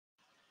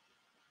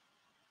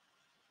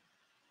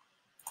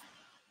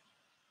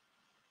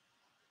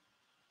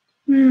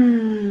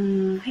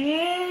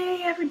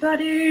Hey,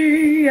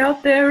 everybody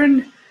out there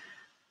in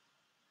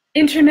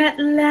internet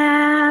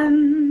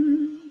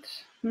land.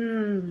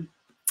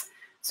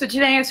 So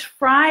today is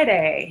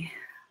Friday,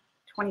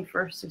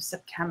 21st of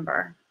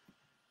September.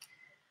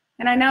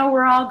 And I know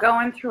we're all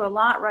going through a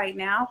lot right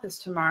now because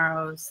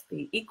tomorrow's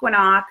the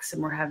equinox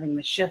and we're having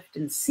the shift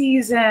in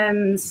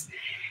seasons.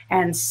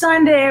 And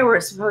Sunday, we're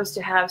supposed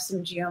to have some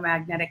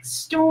geomagnetic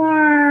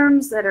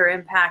storms that are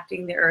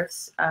impacting the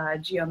Earth's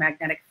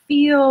geomagnetic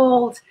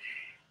field.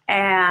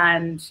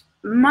 And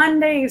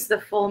Monday is the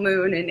full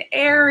moon in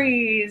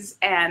Aries,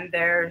 and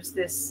there's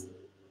this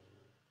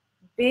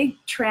big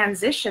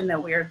transition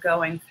that we're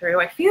going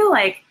through. I feel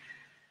like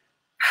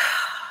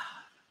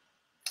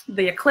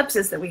the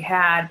eclipses that we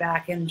had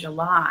back in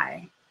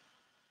July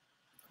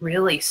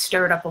really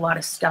stirred up a lot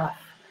of stuff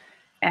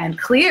and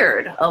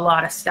cleared a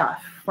lot of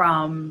stuff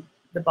from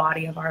the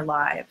body of our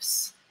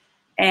lives.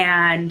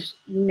 And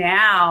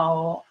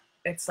now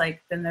it's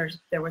like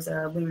there was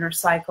a lunar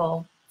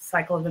cycle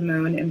of the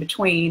moon in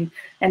between,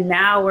 and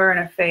now we're in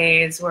a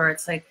phase where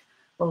it's like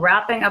we're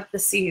wrapping up the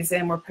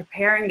season, we're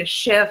preparing to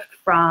shift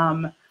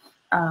from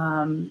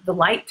the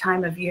light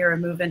time of year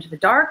and move into the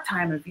dark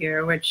time of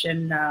year, which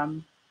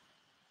in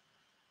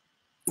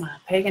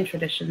pagan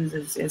traditions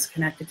is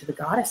connected to the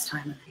goddess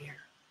time of year.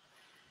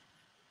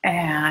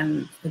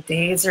 And the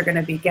days are going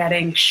to be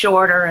getting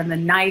shorter and the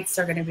nights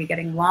are going to be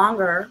getting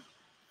longer.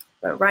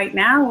 But right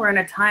now we're in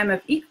a time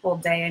of equal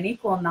day and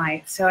equal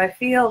night. So I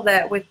feel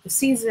that with the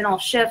seasonal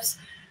shifts,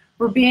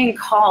 we're being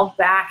called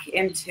back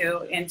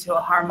into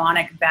a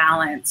harmonic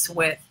balance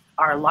with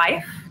our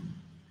life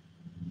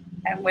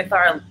and with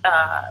our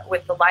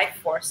with the life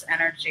force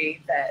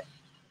energy that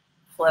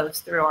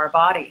flows through our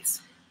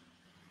bodies.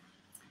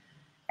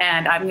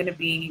 And I'm going to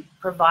be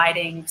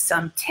providing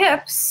some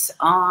tips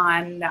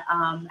on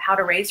how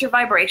to raise your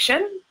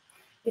vibration,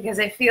 because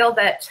I feel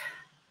that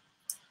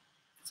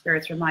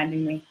Spirit's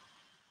reminding me.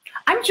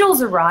 I'm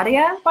Jules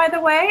Aradia, by the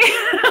way.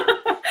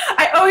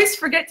 I always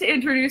forget to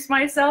introduce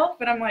myself,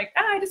 and I'm like,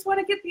 I just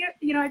want to get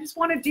I just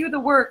want to do the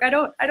work. I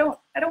don't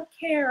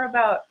care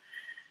about.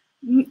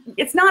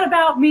 It's not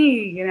about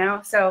me,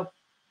 So.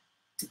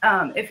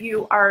 If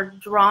you are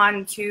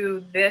drawn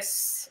to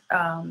this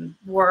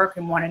work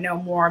and want to know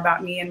more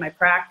about me and my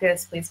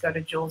practice, please go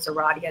to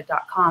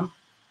julesaradia.com.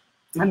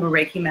 I'm a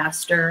Reiki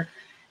master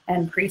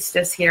and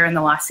priestess here in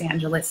the Los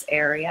Angeles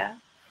area.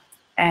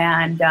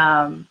 And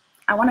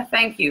I want to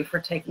thank you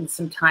for taking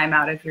some time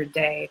out of your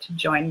day to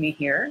join me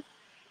here.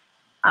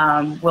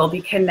 We'll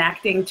be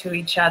connecting to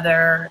each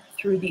other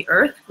through the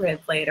Earth Grid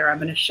later. I'm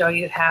going to show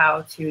you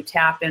how to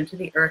tap into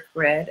the Earth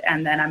Grid,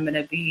 and then I'm going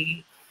to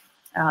be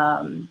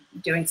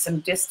doing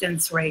some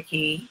distance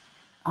Reiki,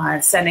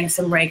 sending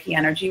some Reiki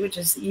energy, which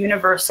is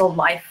universal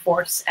life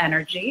force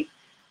energy.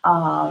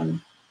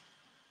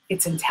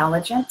 It's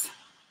intelligent.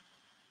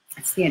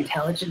 It's the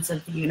intelligence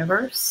of the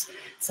universe.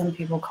 Some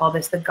people call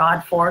this the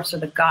God force or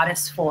the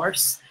goddess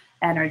force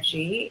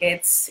energy.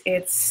 It's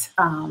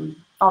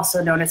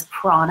also known as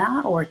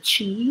prana or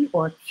chi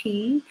or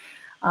ki.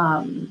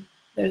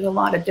 There's a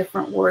lot of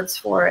different words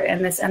for it,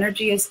 and this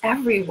energy is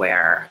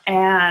everywhere.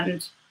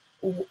 And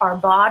our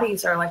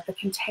bodies are like the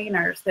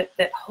containers that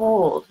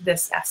hold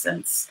this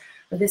essence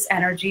or this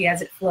energy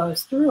as it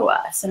flows through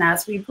us. And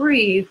as we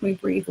breathe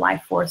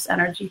life force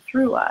energy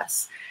through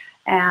us.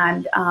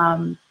 And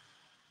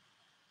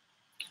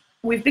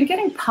we've been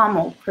getting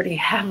pummeled pretty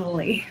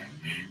heavily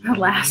the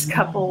last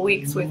couple of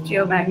weeks with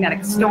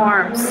geomagnetic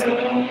storms.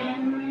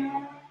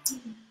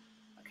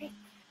 Okay.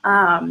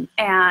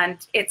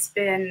 And it's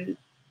been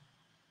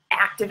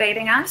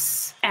activating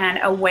us and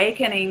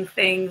awakening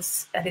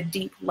things at a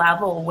deep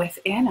level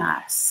within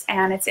us.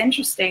 And it's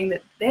interesting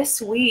that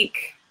this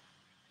week,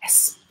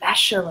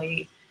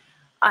 especially,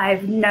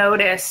 I've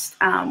noticed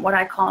what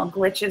I call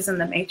glitches in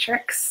the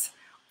matrix,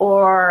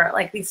 or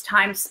like these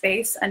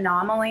time-space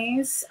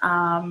anomalies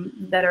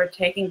that are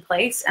taking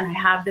place. And I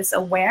have this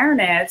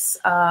awareness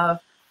of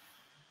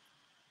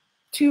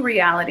two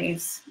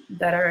realities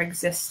that are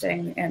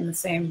existing in the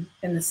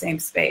same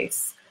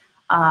space.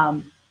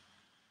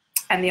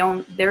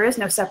 And there is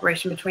no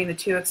separation between the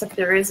two, except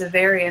there is a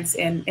variance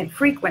in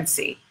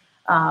frequency.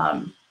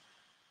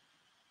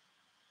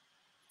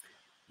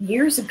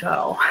 Years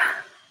ago,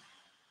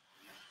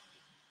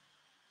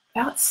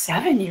 about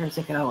 7 years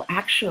ago,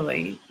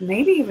 actually,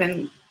 maybe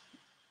even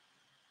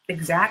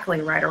exactly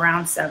right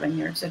around 7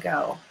 years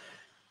ago,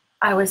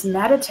 I was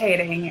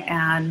meditating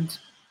and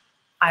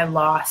I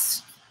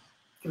lost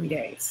 3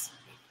 days.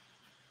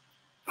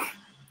 I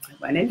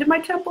went into my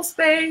temple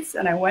space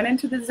and I went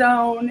into the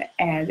zone,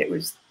 and it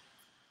was,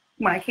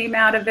 when I came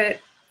out of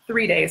it,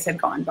 3 days had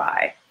gone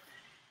by.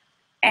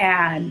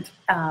 And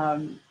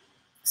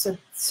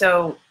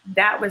so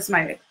that was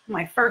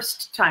my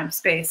first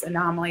time-space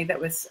anomaly that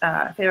was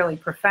fairly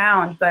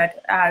profound.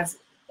 But as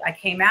I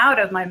came out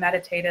of my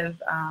meditative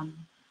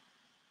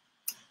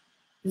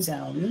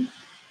zone,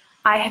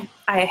 I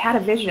had a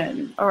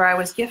vision, or I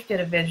was gifted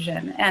a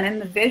vision. And in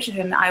the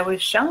vision, I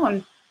was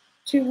shown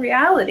two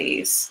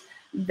realities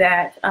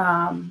that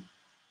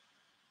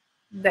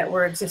that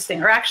were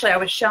existing, or actually I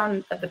was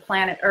shown the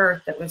planet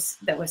Earth that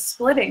was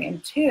splitting in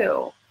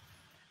two.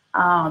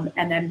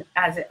 And then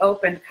as it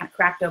opened, kind of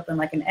cracked open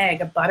like an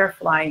egg, a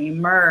butterfly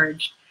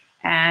emerged,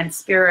 and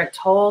Spirit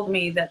told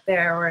me that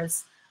there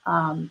was,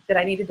 that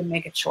I needed to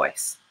make a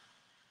choice.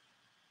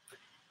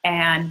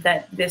 And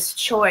that this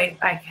choice,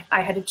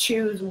 I had to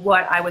choose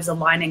what I was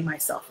aligning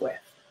myself with.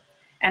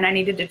 And I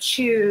needed to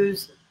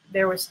choose,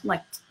 there was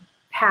like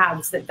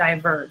paths that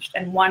diverged.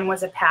 And one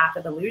was a path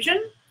of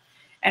illusion,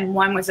 and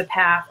one was a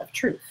path of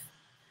truth.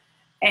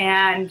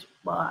 And,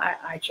 well,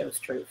 I chose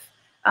truth.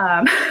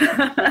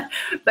 But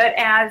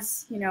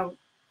as, you know,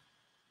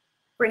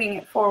 bringing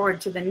it forward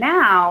to the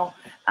now,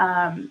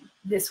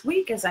 this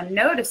week, as I'm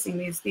noticing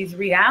these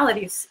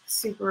realities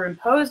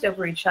superimposed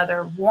over each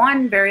other,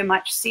 one very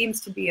much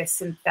seems to be a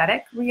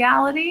synthetic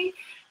reality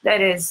that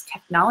is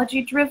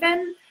technology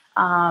driven,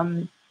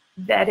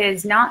 that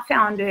is not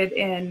founded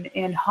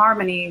in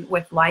harmony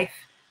with life,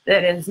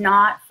 that is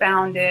not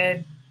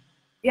founded,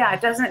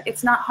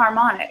 it's not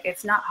harmonic.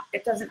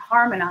 It doesn't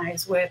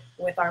harmonize with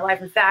our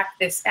life. In fact,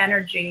 this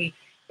energy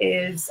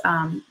is,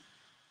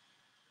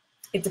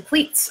 it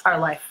depletes our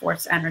life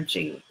force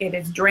energy. It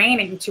is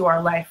draining to our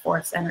life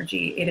force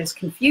energy. It is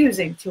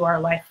confusing to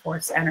our life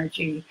force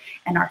energy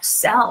and our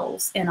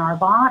cells in our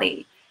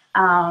body.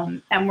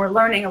 And we're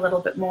learning a little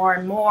bit more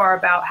and more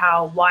about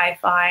how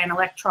Wi-Fi and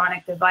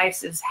electronic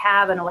devices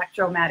have an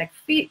electromagnetic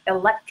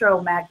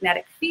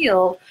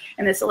field,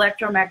 and this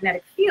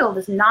electromagnetic field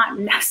is not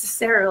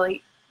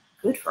necessarily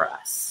good for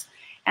us.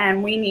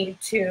 And we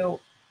need to,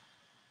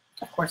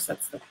 of course,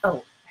 that's the,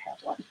 oh, I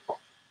have one.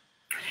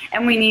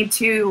 And we need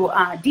to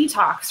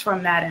detox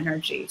from that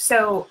energy.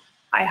 So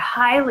I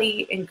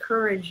highly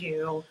encourage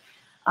you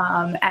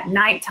at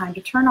nighttime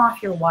to turn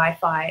off your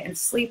Wi-Fi and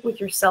sleep with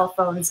your cell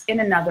phones in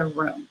another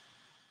room,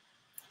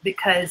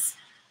 because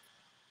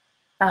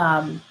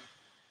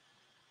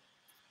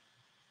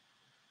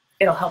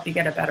it'll help you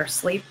get a better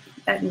sleep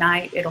at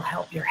night. It'll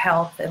help your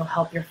health. It'll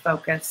help your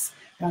focus.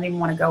 I don't even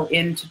want to go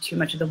into too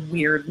much of the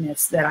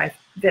weirdness that I've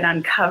been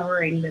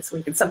uncovering this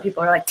week. And some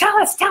people are like, tell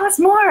us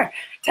more.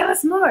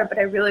 But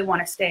I really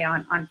want to stay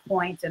on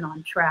point and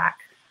on track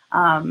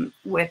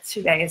with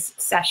today's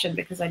session,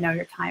 because I know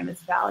your time is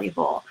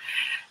valuable.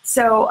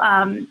 So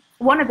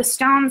one of the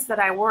stones that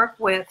I work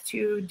with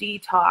to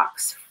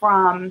detox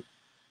from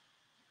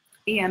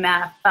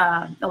EMF,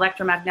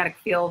 electromagnetic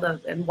field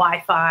and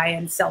Wi-Fi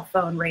and cell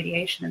phone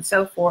radiation and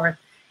so forth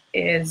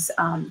is,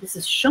 this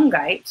is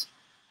shungite.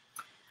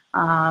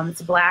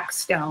 It's a black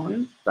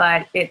stone,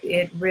 but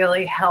it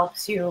really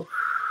helps you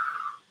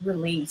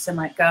release and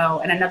let go.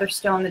 And another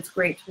stone that's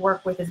great to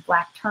work with is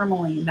black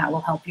tourmaline. That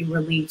will help you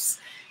release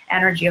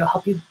energy. It'll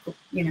help you,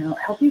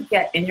 help you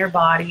get in your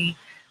body.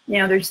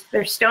 There's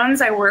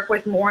stones I work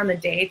with more in the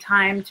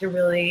daytime to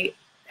really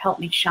help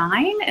me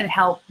shine and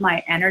help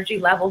my energy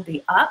level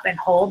be up and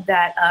hold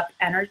that up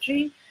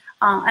energy.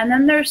 And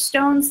then there's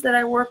stones that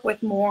I work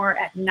with more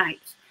at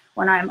night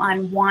when I'm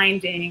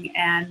unwinding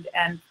and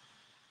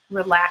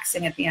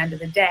relaxing at the end of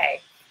the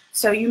day.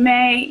 So you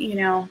may,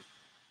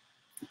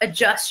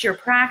 adjust your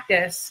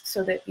practice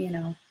so that,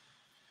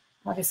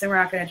 obviously we're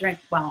not going to drink,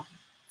 well,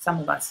 some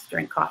of us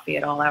drink coffee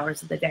at all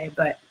hours of the day,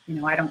 but,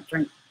 I don't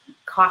drink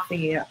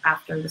coffee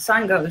after the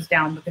sun goes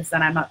down, because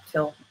then I'm up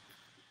till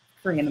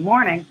 3 in the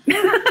morning.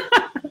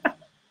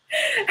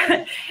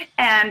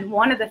 And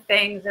one of the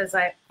things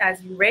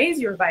as you raise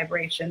your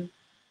vibration,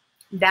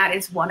 that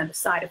is one of the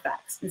side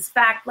effects. In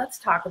fact, let's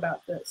talk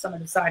about some of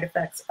the side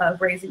effects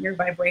of raising your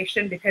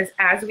vibration, because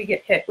as we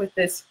get hit with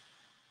this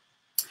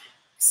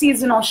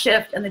seasonal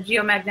shift and the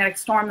geomagnetic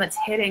storm that's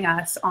hitting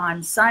us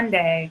on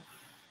Sunday,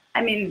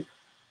 I mean,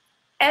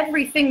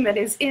 everything that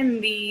is in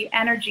the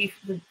energy,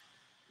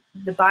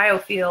 the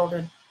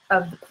biofield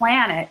of the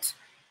planet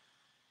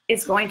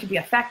is going to be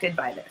affected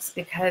by this,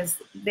 because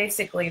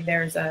basically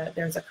there's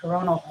a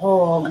coronal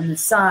hole in the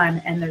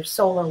sun, and there's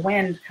solar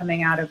wind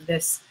coming out of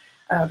this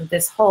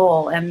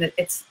hole. And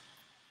it's,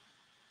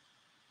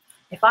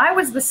 if I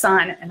was the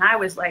sun and I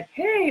was like,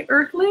 hey,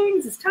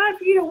 earthlings, it's time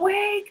for you to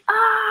wake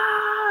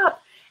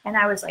up. And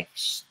I was like,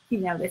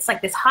 it's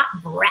like this hot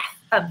breath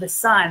of the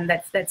sun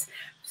that's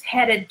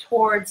headed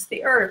towards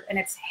the earth, and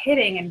it's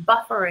hitting and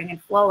buffering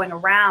and flowing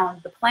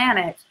around the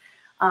planet.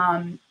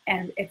 And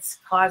it's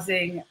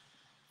causing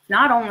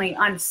not only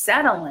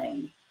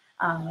unsettling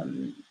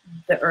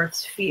the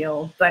Earth's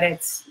field, but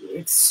it's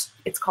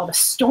called a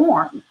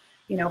storm,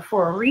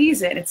 for a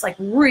reason. It's like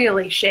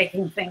really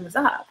shaking things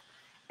up.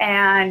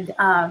 And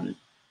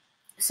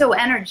so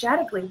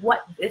energetically,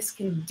 what this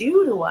can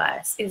do to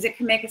us is it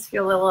can make us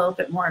feel a little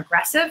bit more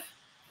aggressive.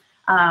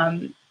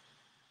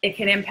 It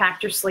can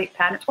impact your sleep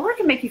patterns, or it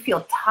can make you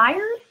feel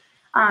tired,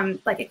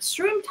 like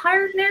extreme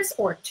tiredness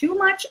or too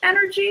much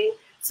energy.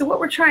 So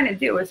what we're trying to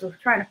do is we're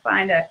trying to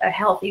find a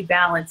healthy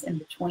balance in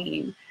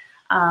between,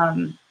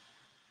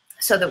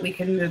 so that we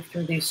can move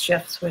through these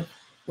shifts with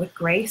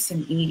grace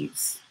and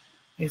ease.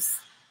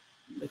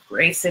 With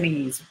grace and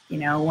ease,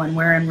 when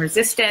we're in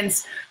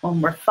resistance,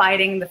 when we're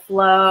fighting the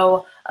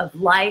flow of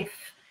life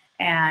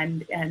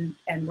and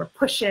we're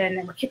pushing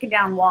and we're kicking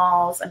down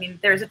walls. I mean,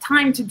 there's a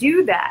time to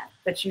do that,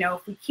 but you know,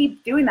 if we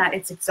keep doing that,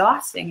 it's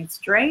exhausting, it's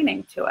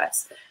draining to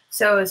us.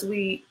 So as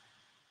we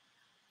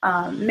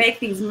make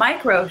these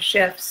micro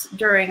shifts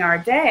during our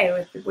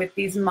day with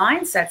these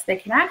mindsets, they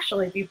can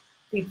actually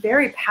be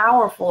very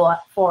powerful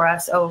for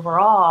us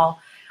overall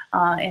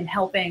in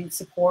helping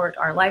support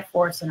our life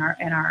force and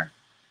our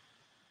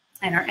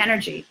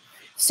energy.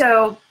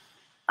 So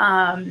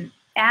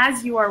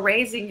as you are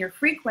raising your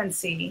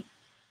frequency,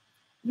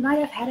 you might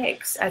have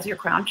headaches as your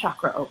crown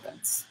chakra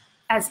opens.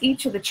 As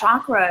each of the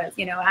chakras,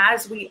 you know,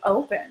 as we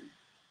open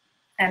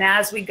and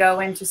as we go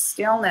into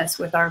stillness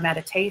with our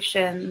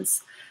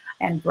meditations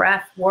and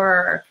breath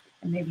work,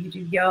 and maybe you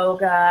do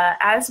yoga,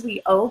 as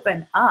we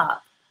open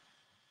up,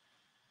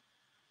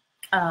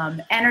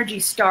 energy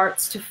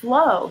starts to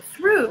flow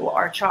through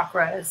our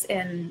chakras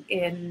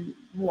in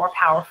more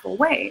powerful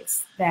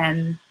ways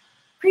than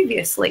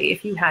previously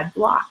if you had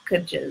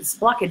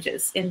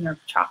blockages in your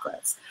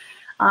chakras.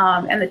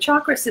 And the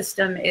chakra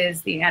system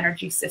is the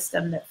energy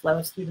system that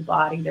flows through the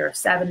body. There are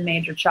 7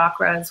 major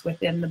chakras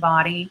within the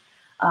body.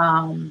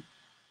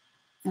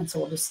 And so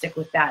we'll just stick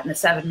with that. And the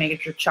 7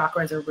 major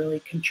chakras are really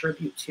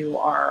contribute to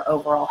our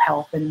overall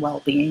health and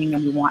well-being.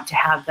 And we want to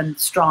have them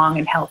strong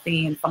and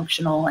healthy and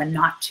functional and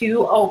not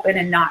too open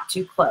and not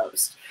too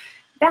closed.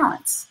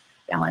 Balance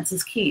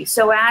is key.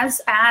 So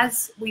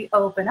as we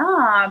open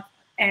up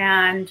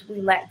and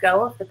we let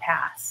go of the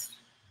past,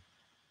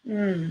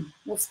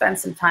 we'll spend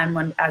some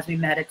time as we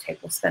meditate,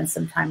 we'll spend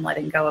some time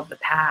letting go of the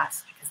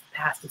past, because the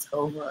past is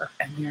over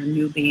and we are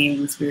new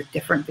beings. We're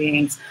different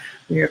beings.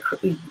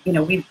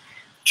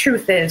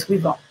 Truth is,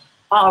 we've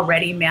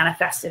already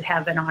manifested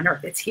heaven on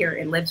earth. It's here.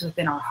 It lives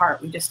within our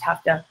heart. We just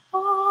have to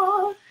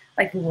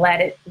let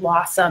it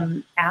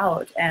blossom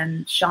out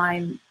and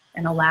shine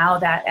and allow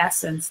that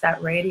essence,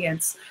 that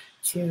radiance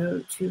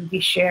to be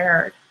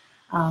shared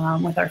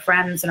with our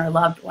friends and our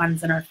loved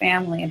ones and our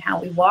family, and how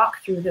we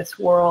walk through this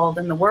world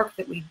and the work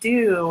that we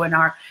do and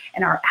our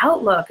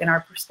outlook and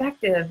our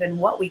perspective and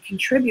what we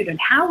contribute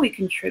and how we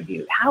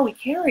contribute, how we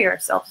carry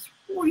ourselves is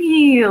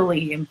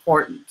really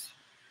important.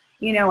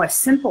 You know, a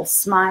simple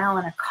smile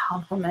and a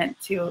compliment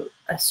to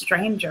a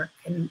stranger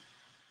can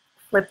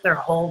flip their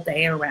whole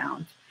day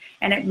around.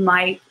 And it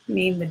might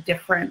mean the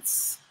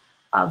difference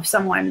of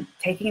someone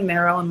taking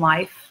their own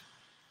life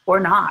or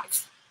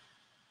not.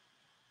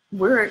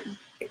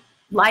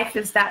 Life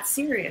is that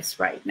serious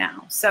right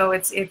now. So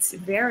it's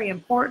very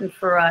important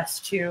for us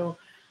to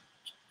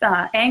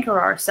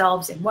anchor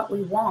ourselves in what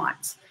we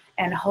want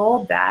and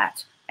hold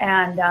that.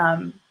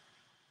 And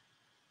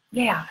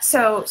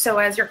so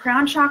as your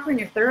crown chakra and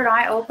your third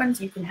eye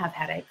opens, you can have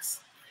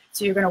headaches.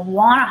 So you're going to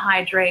want to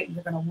hydrate.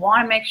 You're going to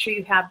want to make sure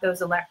you have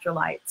those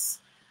electrolytes.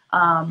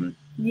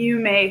 You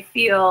may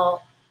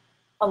feel,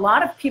 a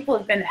lot of people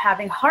have been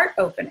having heart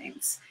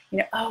openings. You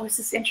know, oh, this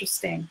is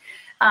interesting.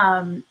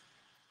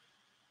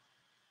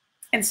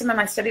 In some of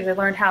my studies, I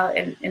learned how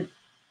in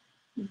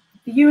the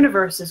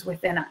universe is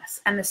within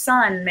us, and the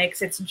sun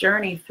makes its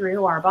journey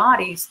through our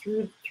bodies,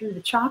 through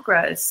the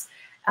chakras,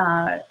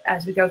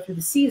 as we go through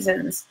the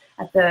seasons.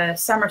 At the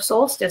summer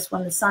solstice,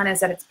 when the sun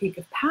is at its peak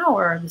of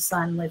power, the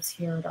sun lives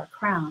here at our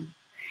crown.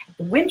 At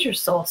the winter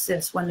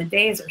solstice, when the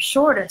days are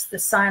shortest, the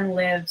sun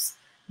lives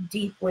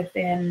deep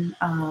within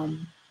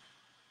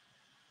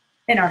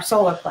in our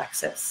solar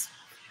plexus.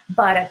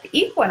 But at the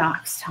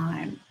equinox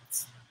time,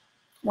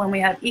 when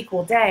we have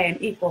equal day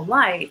and equal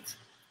light,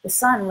 the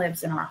sun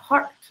lives in our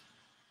heart.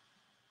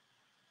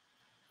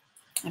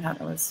 I thought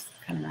that was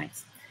kind of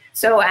nice.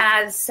 So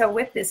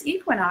with this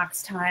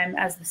equinox time,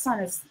 as the sun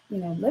is,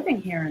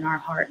 living here in our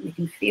heart, we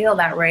can feel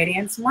that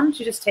radiance. Why don't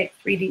you just take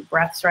 3 deep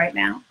breaths right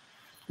now?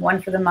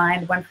 1 for the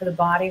mind, 1 for the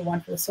body,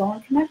 1 for the soul,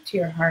 and connect to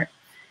your heart.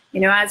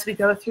 As we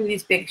go through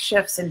these big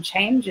shifts and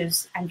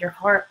changes and your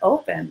heart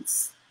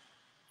opens,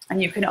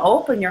 and you can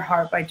open your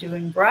heart by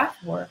doing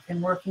breath work and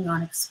working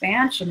on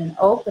expansion and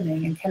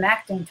opening and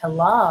connecting to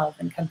love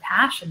and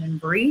compassion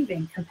and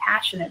breathing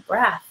compassionate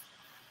breath.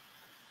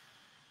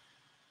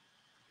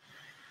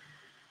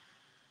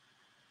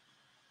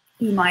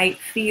 You might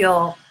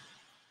feel,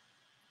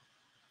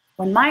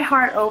 when my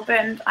heart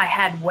opened, I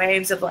had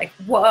waves of like,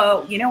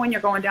 whoa, when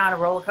you're going down a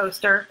roller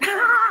coaster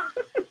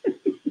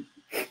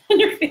and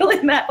you're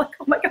feeling that, like,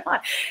 oh my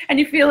God. And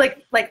you feel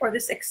like, or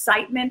this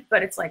excitement,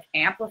 but it's like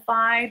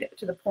amplified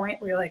to the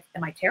point where you're like,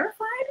 am I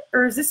terrified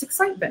or is this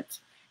excitement?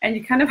 And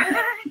you kind of have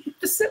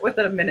to sit with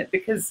it a minute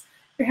because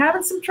you're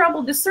having some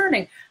trouble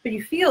discerning, but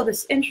you feel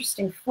this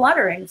interesting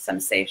fluttering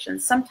sensation.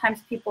 Sometimes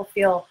people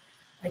feel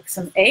like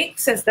some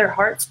aches as their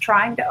heart's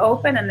trying to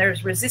open and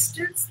there's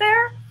resistance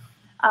there.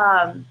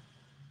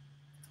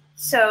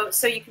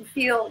 So you can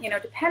feel,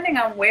 depending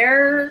on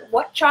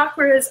what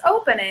chakra is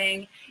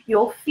opening,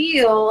 you'll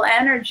feel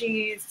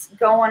energies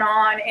going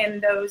on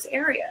in those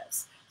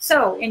areas.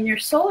 So in your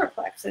solar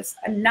plexus,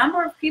 a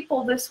number of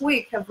people this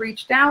week have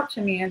reached out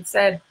to me and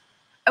said,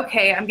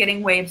 okay, I'm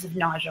getting waves of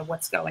nausea.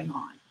 What's going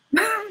on?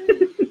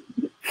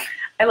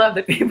 I love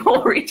that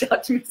people reach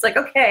out to me. It's like,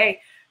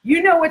 okay,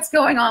 you know what's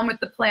going on with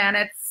the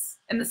planets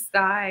in the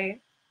sky.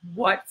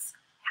 What's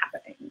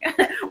happening?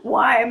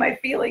 Why am I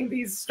feeling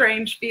these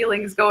strange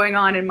feelings going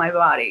on in my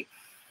body?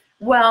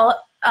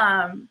 Well,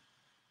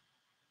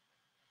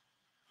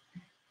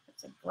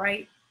 it's a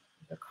bright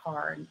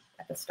car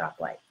at the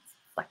stoplight. It's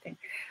reflecting.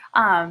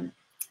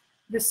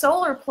 The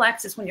solar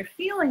plexus, when you're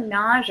feeling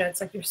nausea,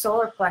 it's like your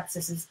solar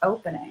plexus is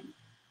opening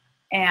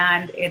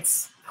and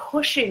it's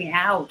pushing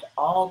out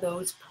all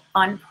those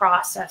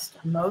unprocessed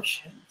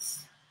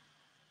emotions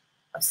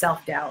of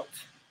self-doubt,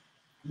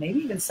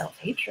 maybe even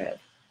self-hatred,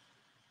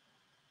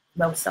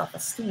 low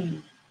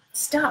self-esteem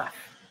stuff.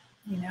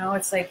 You know,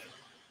 it's like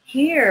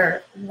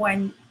here,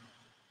 when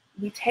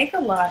we take a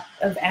lot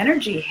of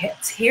energy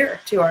hits here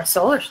to our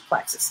solar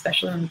plexus,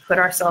 especially when we put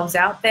ourselves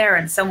out there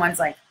and someone's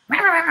like, rah,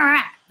 rah, rah,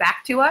 rah,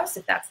 back to us,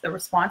 if that's the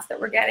response that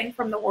we're getting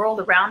from the world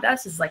around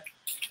us, is like,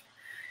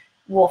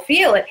 we'll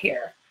feel it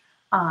here.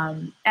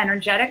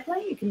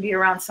 Energetically, you can be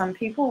around some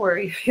people where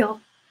you feel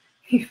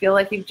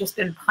like you've just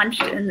been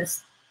punched in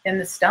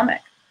the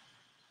stomach.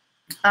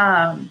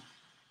 There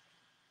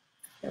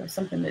was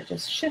something that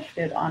just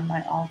shifted on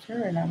my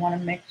altar, and I want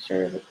to make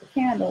sure that the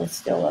candle is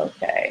still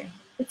okay.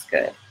 It's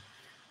good.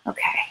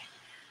 Okay.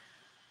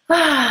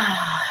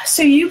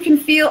 So you can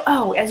feel,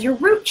 as your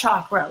root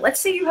chakra,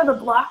 let's say you have a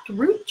blocked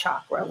root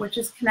chakra, which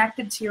is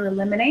connected to your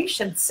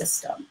elimination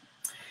system.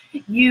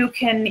 You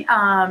can,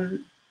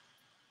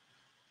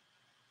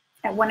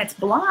 and when it's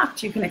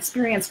blocked, you can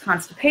experience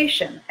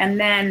constipation. And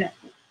then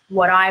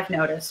what I've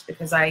noticed,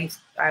 because my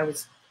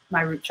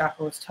root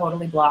chakra was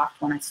totally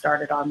blocked when I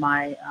started on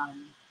my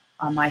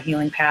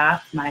healing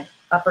path. My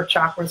upper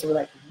chakras were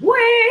like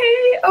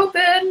way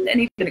open and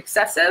even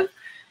excessive.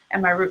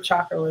 And my root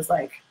chakra was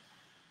like,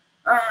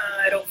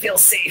 I don't feel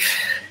safe.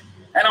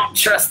 I don't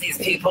trust these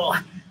people.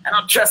 I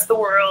don't trust the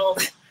world.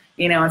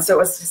 You know, and so it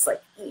was just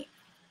like,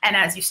 and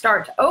as you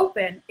start to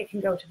open, it can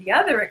go to the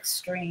other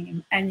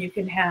extreme and you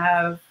can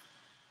have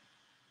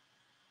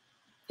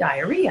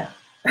diarrhea.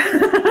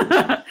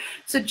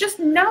 So just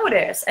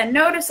notice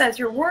as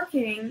you're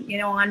working, you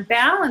know, on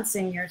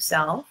balancing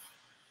yourself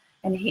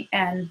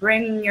and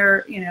bringing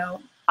your, you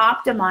know,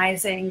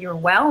 optimizing your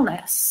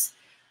wellness.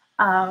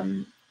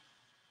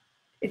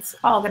 It's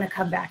all going to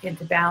come back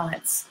into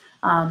balance.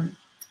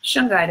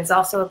 Shungite is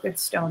also a good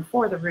stone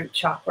for the root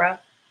chakra.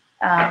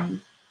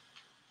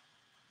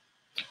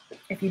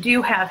 If you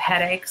do have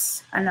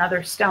headaches,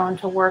 another stone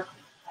to work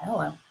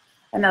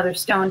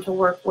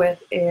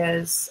with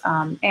is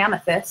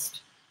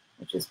amethyst,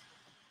 which is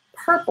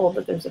purple,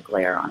 but there's a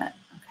glare on it.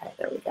 Okay,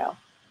 there we go.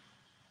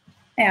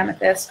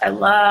 Amethyst. I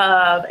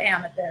love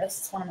amethyst.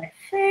 It's one of my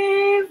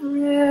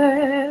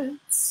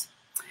favorites.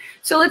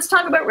 So let's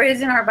talk about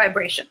raising our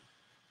vibration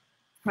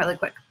really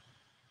quick.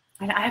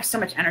 I have so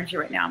much energy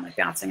right now. I'm like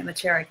bouncing in the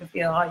chair. I can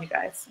feel all you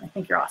guys. I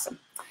think you're awesome.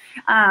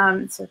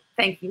 So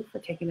thank you for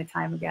taking the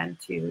time again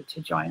to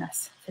join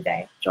us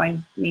today.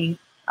 Join me,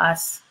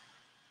 us.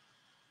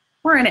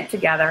 We're in it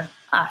together,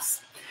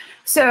 us.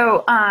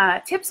 So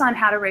tips on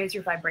how to raise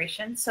your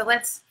vibration. So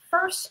let's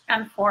first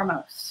and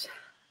foremost,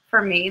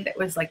 for me, that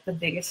was like the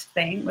biggest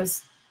thing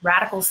was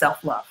radical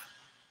self-love.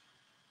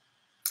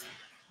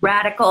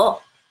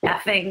 Radical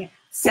effing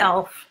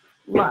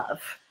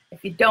self-love.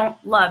 If you don't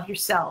love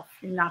yourself,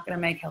 you're not going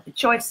to make healthy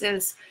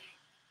choices.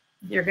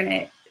 You're going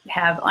to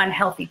have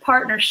unhealthy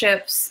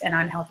partnerships and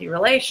unhealthy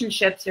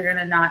relationships. You're going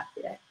to not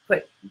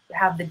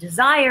have the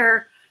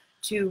desire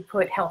to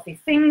put healthy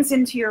things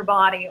into your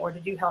body or to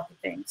do healthy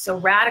things. So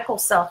radical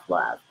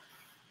self-love,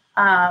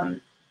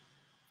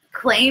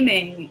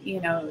 claiming,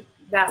 you know,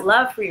 that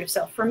love for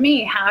yourself. For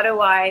me, how do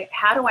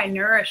I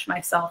nourish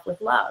myself with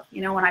love?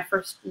 You know, when I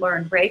first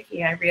learned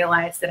Reiki, I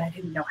realized that I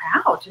didn't know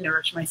how to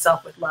nourish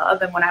myself with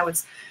love. And when I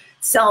was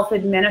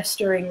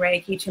self-administering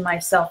Reiki to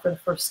myself for the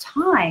first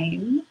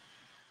time,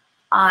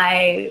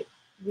 I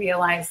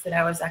realized that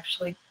I was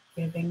actually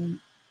giving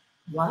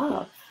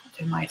love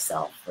to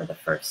myself for the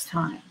first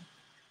time.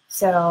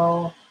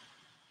 So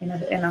in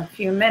a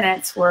few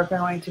minutes, we're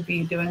going to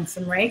be doing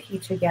some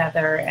Reiki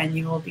together, and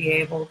you will be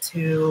able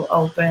to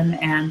open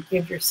and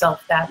give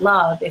yourself that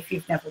love if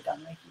you've never done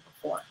Reiki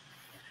before.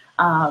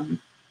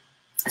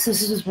 So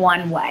this is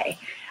one way.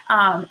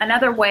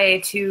 Another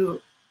way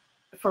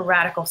for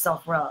radical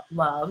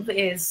self-love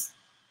is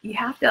you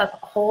have to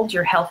uphold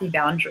your healthy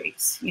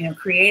boundaries. You know,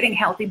 creating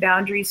healthy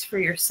boundaries for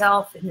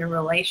yourself in your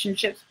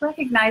relationships,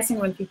 recognizing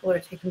when people are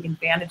taking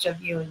advantage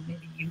of you and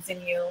maybe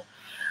using you.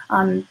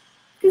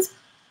 Because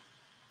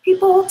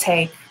people will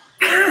take.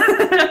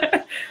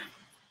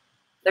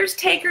 There's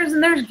takers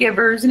and there's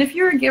givers. And if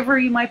you're a giver,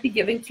 you might be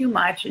giving too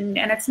much. And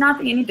it's not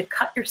that you need to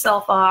cut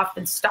yourself off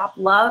and stop,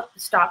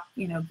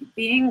 you know,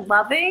 being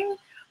loving.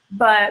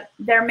 But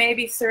there may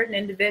be certain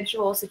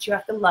individuals that you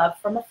have to love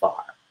from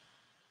afar.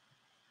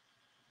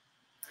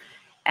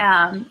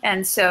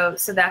 And so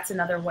that's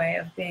another way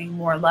of being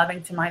more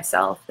loving to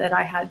myself that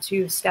I had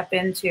to step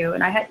into.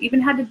 And I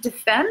even had to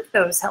defend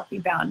those healthy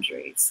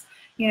boundaries.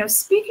 You know,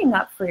 speaking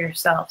up for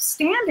yourself,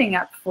 standing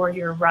up for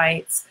your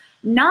rights,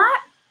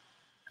 not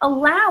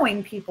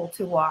allowing people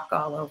to walk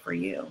all over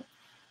you,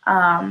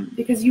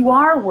 because you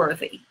are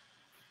worthy.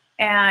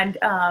 And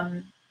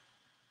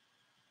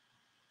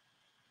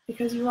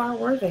because you are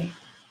worthy.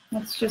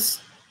 Let's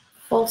just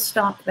full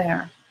stop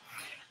there.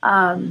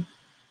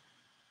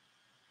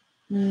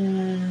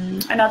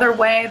 Another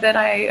way that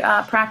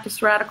I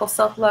practiced radical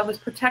self-love was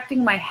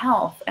protecting my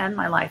health and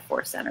my life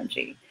force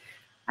energy.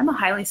 I'm a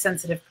highly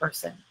sensitive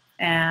person,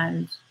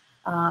 and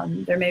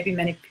there may be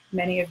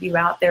many of you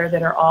out there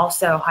that are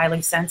also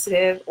highly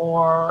sensitive,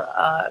 or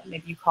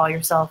maybe you call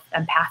yourself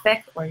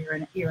empathic, or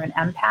you're an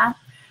empath.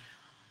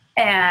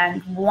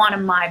 And one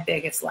of my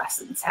biggest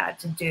lessons had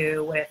to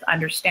do with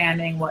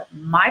understanding what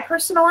my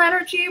personal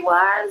energy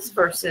was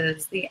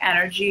versus the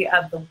energy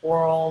of the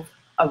world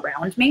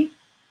around me,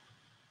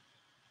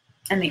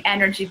 and the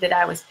energy that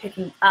I was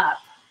picking up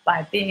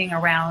by being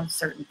around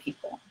certain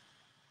people.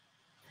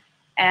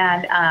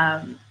 And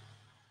I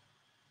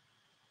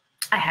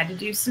had to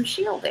do some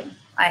shielding.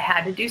 I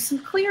had to do some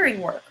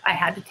clearing work. I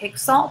had to take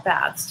salt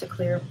baths to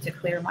clear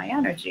my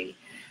energy.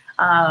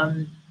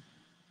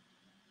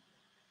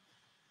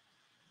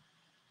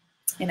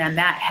 And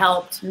that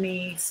helped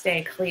me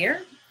stay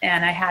clear.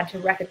 And I had to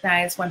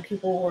recognize when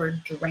people were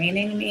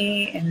draining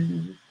me,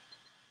 and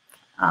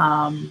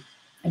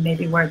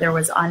maybe where there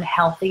was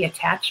unhealthy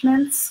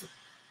attachments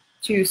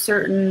to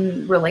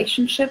certain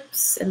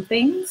relationships and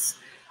things.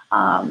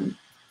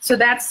 So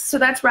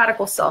that's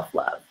radical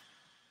self-love.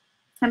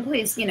 And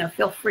please,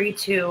 feel free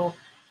to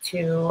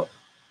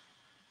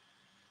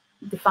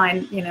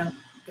define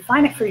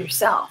it for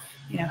yourself.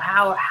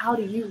 How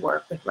do you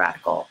work with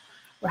radical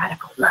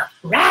love?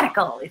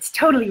 Radical, it's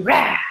totally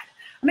rad.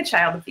 I'm a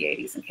child of the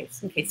 80s, in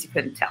case you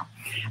couldn't tell.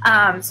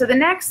 So the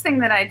next thing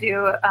that I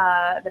do,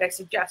 that I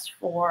suggest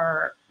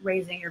for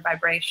raising your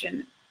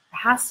vibration,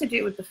 has to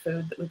do with the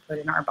food that we put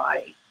in our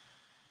body.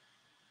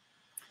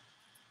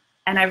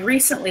 And I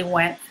recently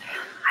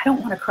I don't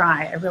want to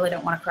cry. I really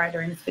don't want to cry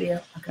during this video.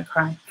 I'm not going to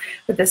cry.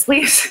 But this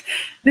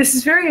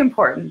is very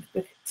important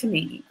to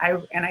me.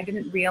 And I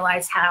didn't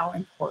realize how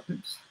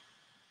important.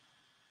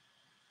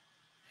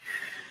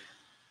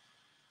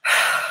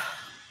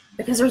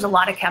 Because there's a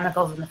lot of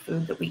chemicals in the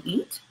food that we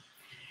eat.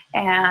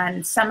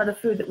 And some of the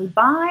food that we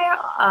buy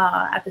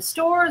at the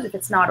stores, if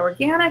it's not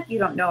organic, you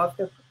don't know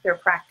if they're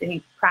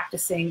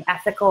practicing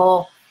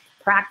ethical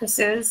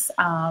practices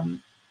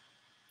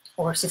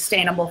or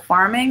sustainable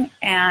farming.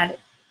 And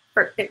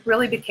it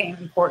really became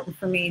important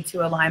for me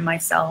to align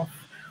myself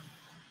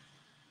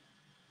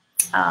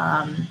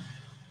and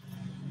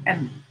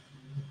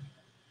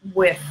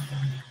with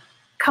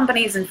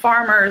companies and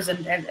farmers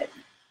and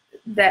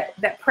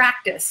that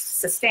practice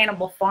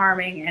sustainable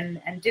farming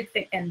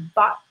and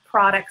bought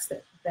products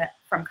that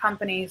from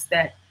companies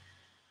that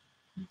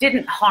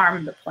didn't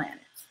harm the planet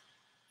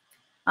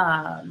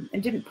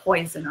and didn't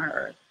poison our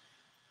earth,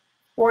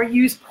 or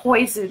use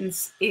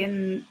poisons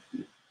in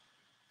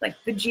like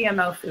the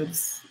GMO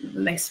foods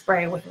when they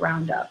spray with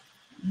Roundup.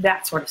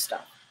 That sort of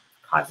stuff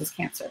causes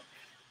cancer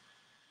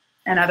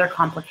and other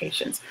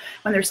complications.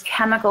 When there's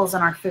chemicals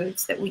in our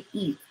foods that we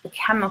eat, the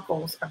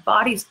chemicals, our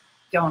bodies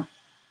don't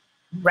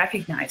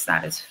recognize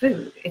that as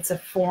food. It's a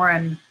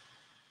foreign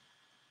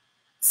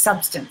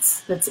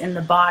substance that's in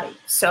the body.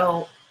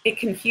 So it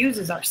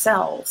confuses our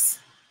cells.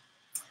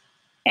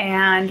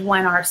 And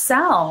when our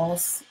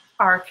cells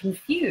are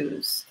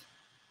confused,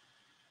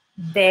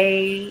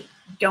 they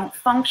don't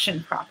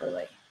function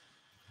properly.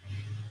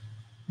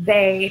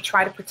 They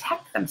try to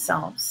protect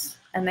themselves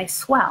and they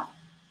swell.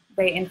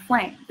 They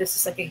inflame. This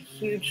is like a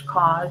huge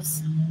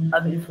cause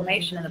of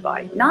inflammation in the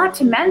body. Not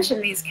to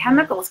mention, these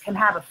chemicals can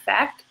have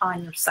effect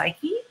on your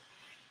psyche,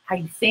 how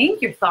you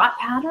think, your thought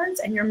patterns,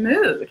 and your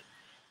mood,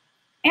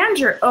 and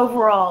your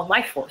overall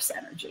life force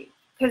energy.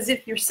 Because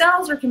if your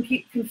cells are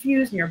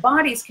confused and your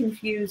body's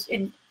confused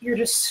and you're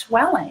just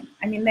swelling,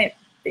 I mean,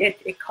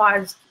 it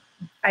caused,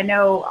 I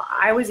know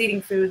I was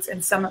eating foods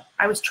and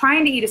I was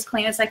trying to eat as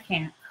clean as I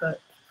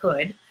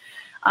could.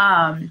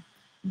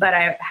 But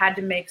I had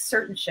to make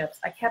certain shifts.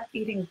 I kept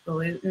eating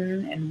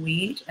gluten and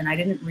wheat, and I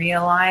didn't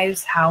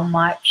realize how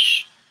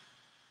much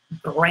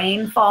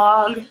brain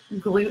fog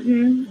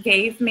gluten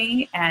gave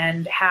me,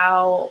 and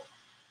I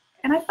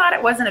thought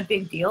it wasn't a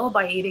big deal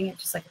by eating it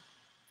just like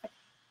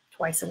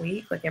twice a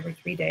week, like every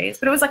 3 days.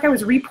 But it was like I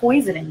was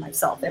repoisoning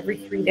myself every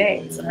 3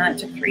 days. And then it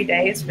took 3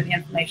 days for the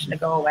inflammation to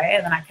go away,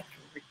 and then I kept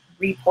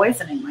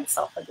repoisoning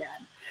myself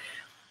again.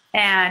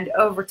 And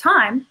over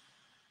time,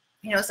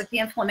 it's like the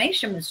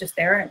inflammation was just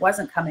there and it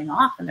wasn't coming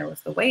off, and there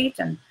was the weight.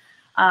 And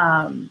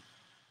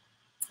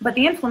but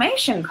the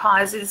inflammation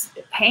causes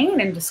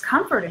pain and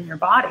discomfort in your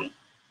body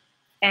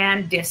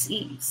and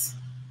dis-ease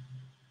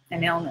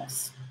and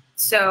illness.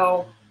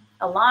 So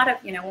a lot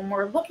of, when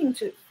we're looking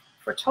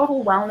for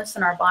total wellness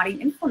in our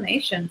body,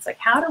 inflammation, it's like,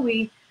 how do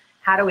we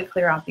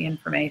clear out the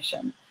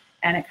inflammation?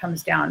 And it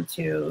comes down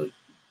to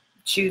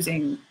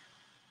choosing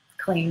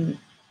clean,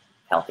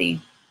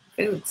 healthy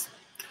foods.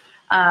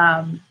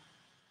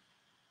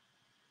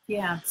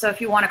 Yeah, so if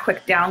you want a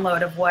quick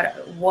download of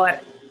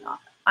what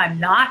I'm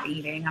not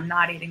eating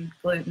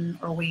gluten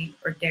or wheat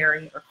or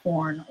dairy or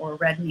corn or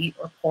red meat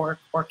or pork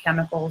or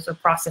chemicals or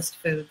processed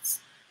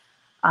foods.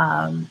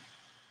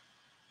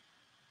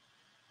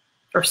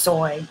 or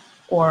soy,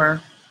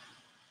 or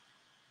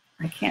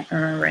I can't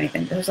remember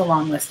anything. There's a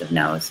long list of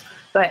no's,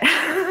 but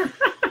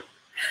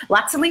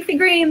lots of leafy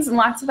greens and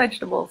lots of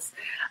vegetables.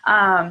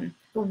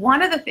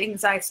 One of the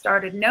things I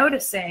started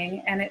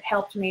noticing, and it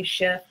helped me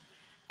shift,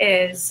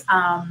 is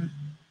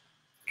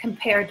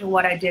compared to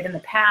what I did in the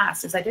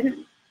past, is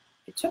it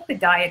took the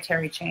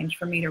dietary change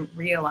for me to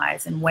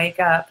realize and wake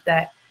up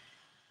that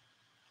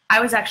I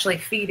was actually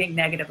feeding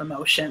negative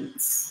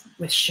emotions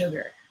with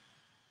sugar.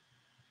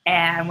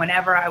 And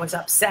whenever I was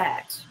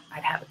upset,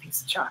 I'd have a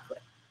piece of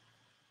chocolate.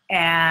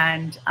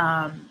 And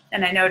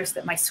I noticed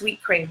that my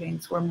sweet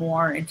cravings were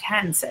more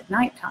intense at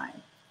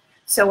nighttime.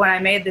 So when I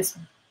made this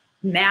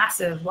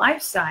massive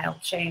lifestyle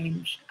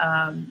change,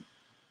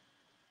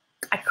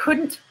 I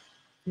couldn't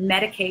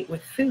medicate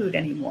with food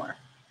anymore.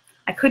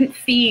 I couldn't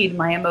feed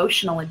my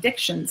emotional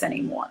addictions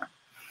anymore.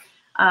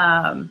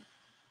 And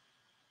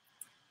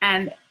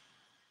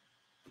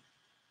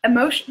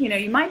emotion,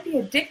 you might be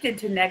addicted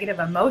to negative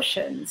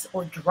emotions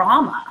or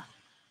drama,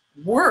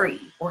 worry,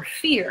 or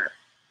fear.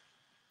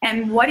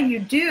 And what do you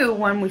do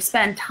when we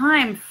spend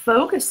time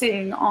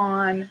focusing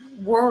on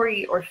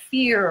worry or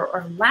fear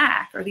or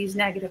lack or these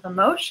negative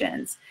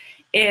emotions?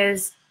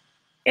 Is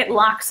it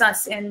locks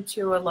us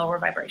into a lower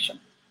vibration.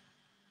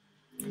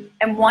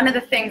 And one of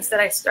the things that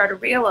I started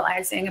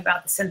realizing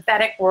about the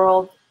synthetic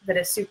world that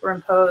is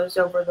superimposed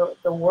over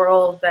the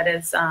world that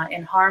is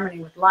in harmony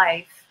with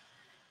life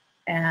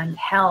and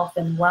health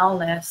and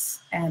wellness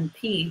and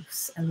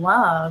peace and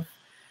love,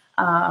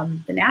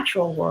 the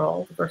natural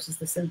world versus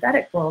the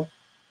synthetic world,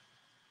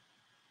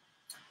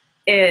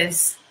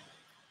 is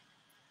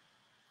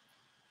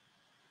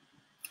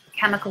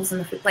chemicals in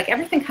the food, like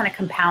everything kind of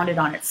compounded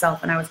on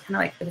itself. And I was kind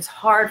of like, it was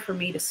hard for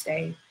me to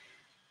stay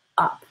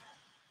up.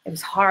 It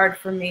was hard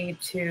for me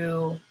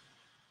to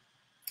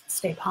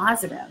stay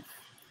positive.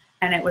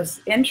 And it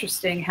was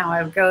interesting how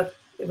I would go,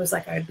 it was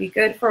like I'd be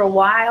good for a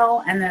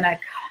while and then I'd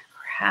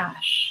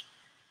crash.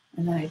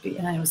 And then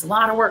and it was a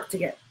lot of work to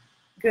get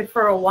good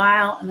for a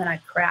while and then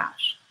I'd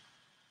crash.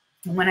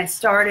 And when I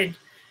started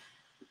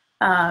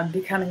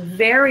becoming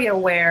very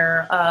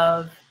aware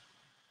of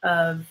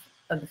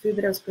the food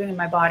that I was putting in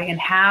my body and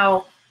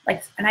how,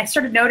 and I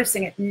started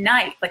noticing at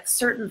night, like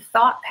certain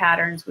thought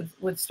patterns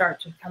would start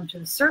to come to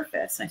the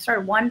surface. And I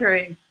started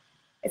wondering,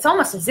 it's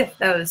almost as if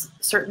those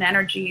certain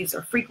energies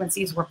or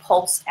frequencies were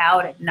pulsed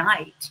out at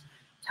night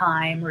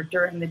time or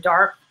during the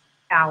dark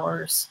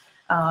hours.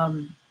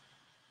 And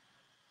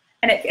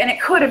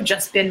it could have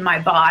just been my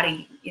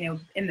body,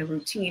 in the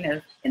routine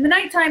of, in the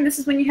nighttime, this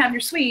is when you have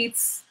your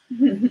sweets.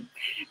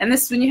 And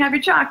this is when you have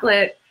your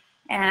chocolate,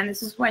 and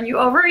this is when you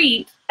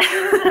overeat.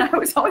 I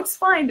was always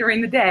fine during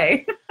the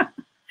day.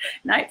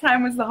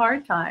 Nighttime was the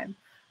hard time.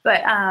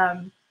 But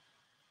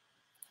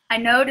I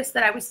noticed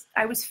that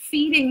I was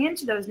feeding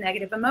into those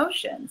negative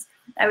emotions.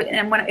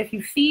 If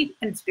you feed,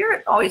 and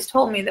Spirit always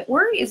told me that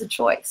worry is a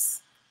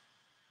choice.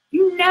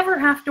 You never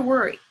have to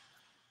worry.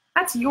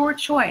 That's your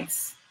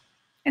choice.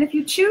 And if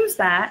you choose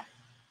that,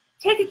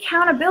 take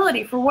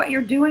accountability for what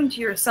you're doing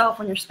to yourself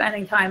when you're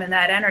spending time in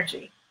that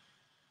energy.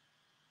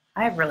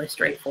 I have really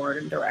straightforward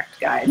and direct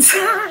guides.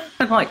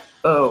 I'm like,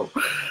 oh,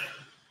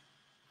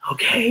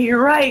 okay,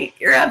 you're right.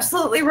 You're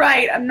absolutely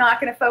right. I'm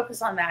not going to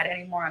focus on that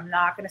anymore. I'm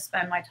not going to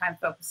spend my time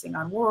focusing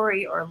on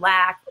worry or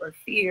lack or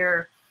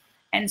fear.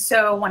 And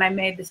so when I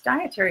made this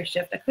dietary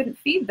shift, I couldn't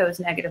feed those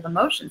negative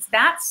emotions.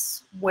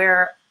 That's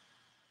where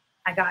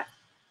I got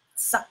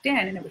sucked in,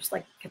 and it was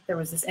like there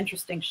was this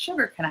interesting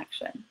sugar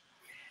connection.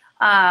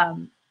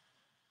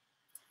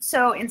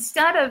 So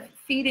instead of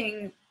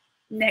feeding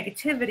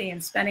negativity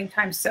and spending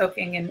time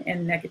soaking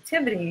in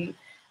negativity,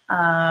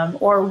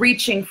 or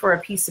reaching for a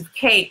piece of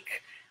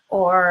cake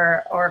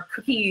or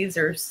cookies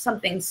or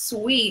something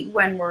sweet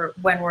when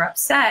we're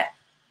upset,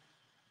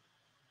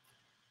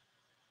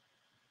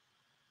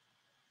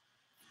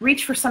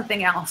 reach for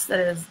something else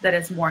that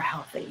is more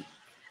healthy.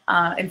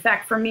 In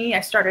fact, for me,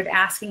 I started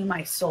asking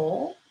my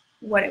soul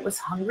what it was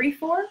hungry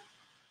for,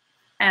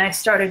 and I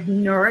started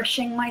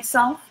nourishing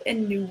myself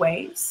in new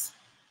ways.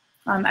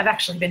 I've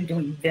actually been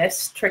doing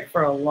this trick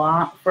for a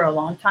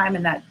long time,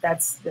 and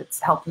that's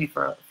helped me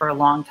for a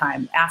long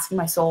time. Asking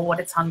my soul what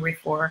it's hungry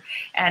for,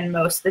 and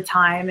most of the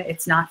time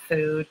it's not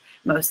food.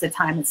 Most of the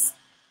time it's,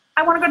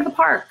 I want to go to the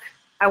park.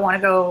 I want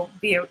to go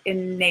be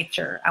in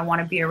nature. I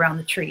want to be around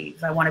the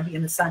trees. I want to be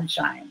in the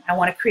sunshine. I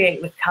want to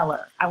create with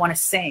color. I want to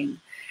sing.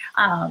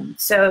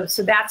 So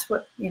that's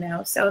what,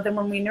 so then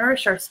when we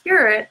nourish our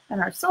spirit and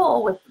our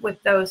soul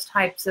with those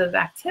types of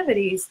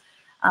activities,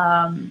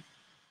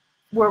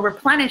 we're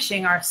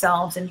replenishing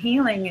ourselves and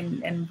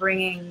healing and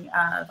bringing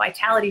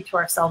vitality to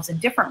ourselves in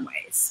different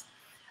ways.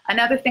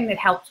 Another thing that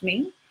helped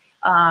me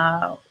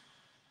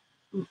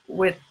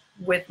with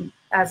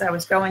as I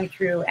was going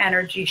through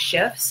energy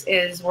shifts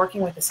is working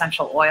with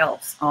essential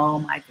oils. Oh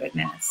my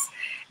goodness.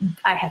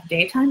 I have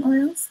daytime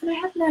oils and I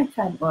have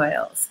nighttime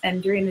oils.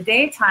 And during the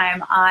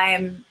daytime,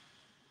 my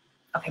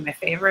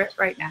favorite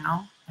right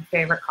now, my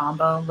favorite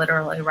combo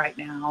literally right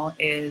now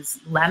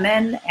is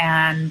lemon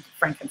and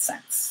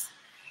frankincense.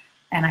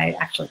 And I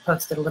actually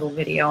posted a little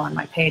video on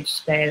my page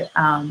today.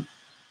 I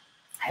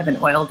have an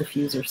oil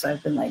diffuser, so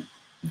I've been like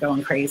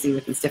going crazy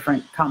with these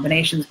different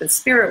combinations. But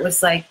Spirit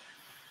was like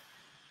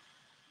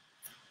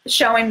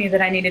showing me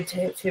that I needed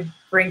to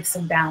bring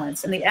some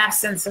balance. And the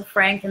essence of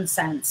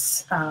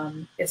frankincense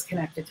is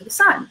connected to the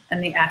sun,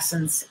 and the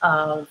essence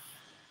of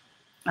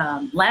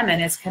lemon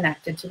is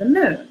connected to the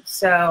moon.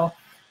 So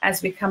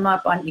as we come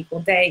up on equal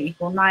day,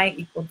 equal night,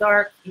 equal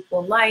dark,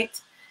 equal light,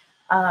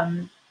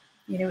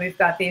 you know, we've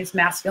got these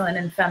masculine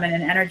and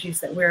feminine energies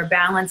that we're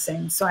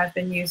balancing. So I've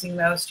been using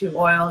those two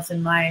oils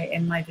in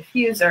my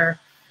diffuser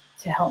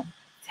to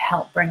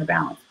help bring a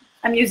balance.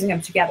 I'm using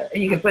them together,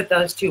 and you can put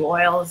those two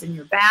oils in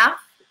your bath,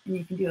 and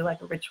you can do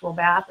like a ritual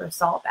bath or a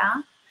salt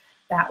bath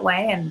that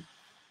way. And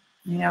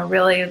you know,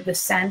 really, the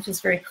scent is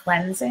very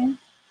cleansing.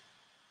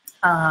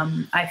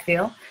 I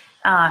feel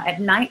at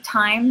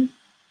nighttime,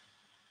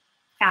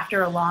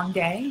 after a long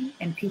day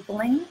and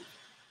peopling,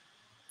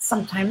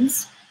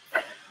 sometimes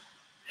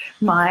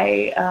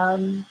my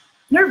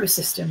nervous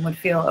system would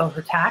feel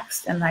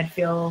overtaxed, and I'd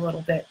feel a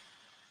little bit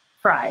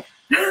fried,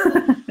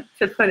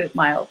 to put it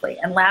mildly.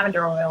 And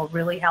lavender oil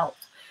really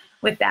helped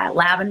with that.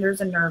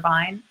 Lavender's a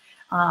nervine.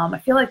 I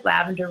feel like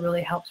lavender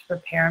really helps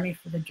prepare me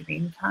for the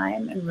dream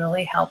time, and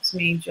really helps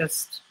me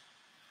just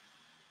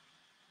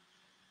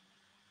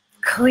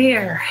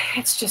clear.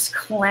 It's just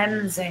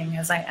cleansing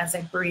as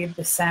I breathe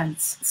the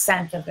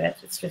scent of it.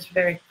 It's just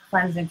very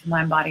cleansing to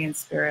mind, body, and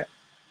spirit.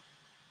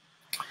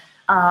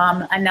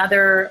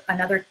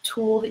 Another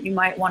tool that you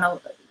might want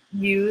to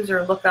use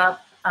or look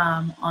up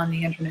on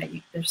the internet,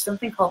 there's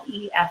something called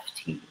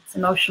EFT. It's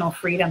emotional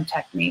freedom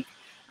technique.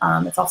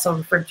 It's also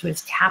referred to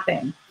as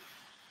tapping.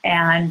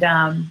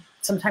 And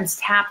sometimes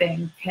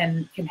tapping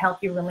can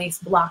help you release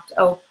blocked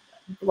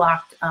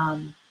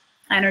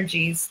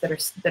energies that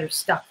are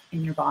stuck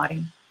in your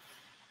body.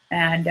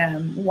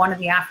 And one of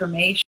the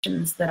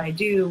affirmations that I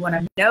do when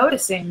I'm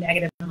noticing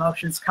negative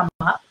emotions come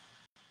up,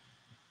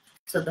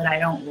 so that I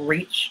don't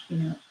reach, you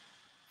know,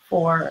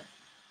 for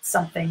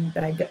something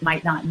that I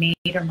might not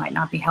need or might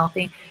not be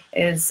healthy,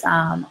 is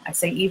I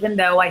say, even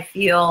though I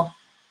feel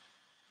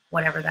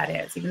whatever that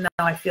is, even though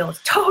I feel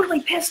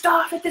totally pissed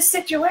off at this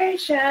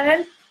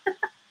situation,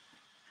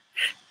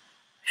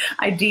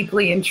 I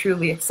deeply and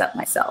truly accept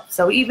myself.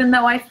 So even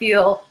though I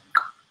feel,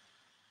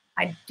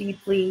 I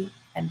deeply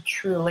and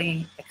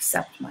truly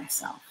accept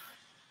myself.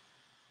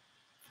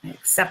 I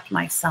accept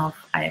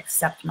myself, I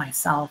accept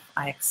myself,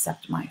 I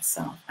accept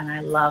myself, and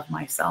I love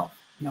myself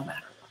no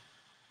matter what.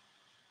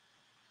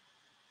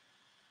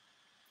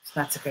 So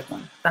that's a good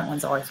one. That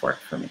one's always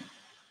worked for me.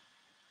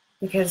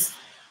 Because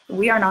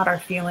we are not our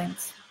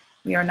feelings.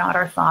 We are not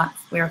our thoughts.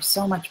 We are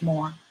so much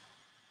more.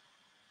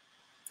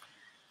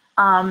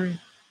 A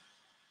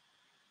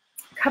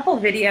couple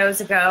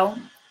videos ago,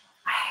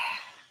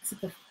 was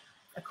it the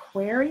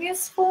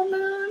Aquarius full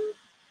moon?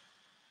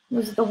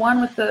 Was it the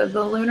one with the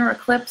lunar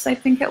eclipse, I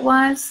think it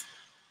was?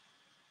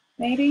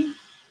 Maybe?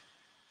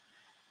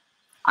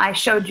 I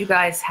showed you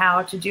guys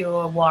how to do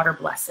a water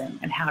blessing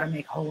and how to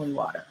make holy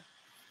water.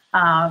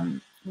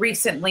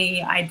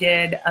 Recently, I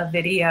did a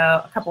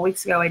video, a couple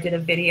weeks ago, I did a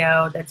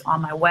video that's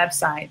on my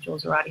website,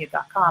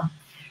 julesaradia.com,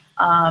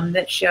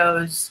 that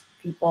shows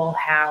people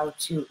how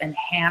to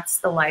enhance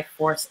the life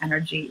force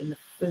energy in the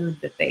food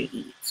that they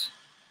eat.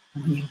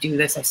 And when you do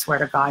this, I swear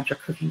to God, your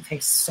cooking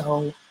tastes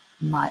so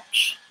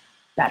much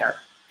better.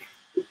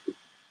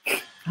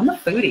 I'm a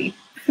foodie.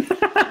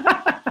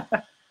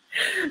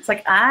 It's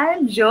like I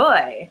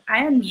enjoy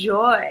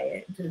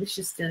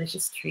delicious,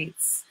 delicious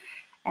treats,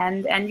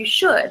 and you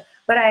should.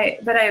 But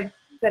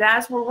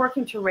as we're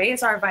working to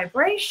raise our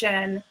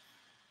vibration,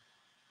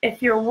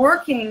 if you're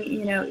working,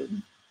 you know,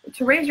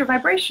 to raise your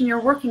vibration, you're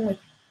working with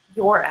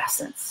your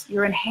essence.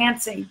 You're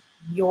enhancing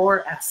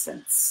your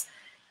essence,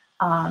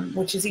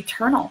 which is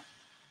eternal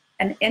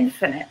and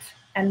infinite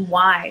and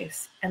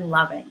wise and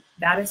loving.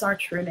 That is our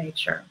true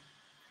nature.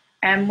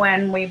 And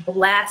when we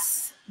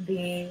bless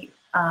the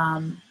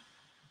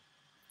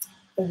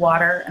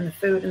water and the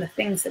food and the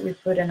things that we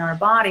put in our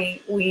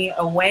body, we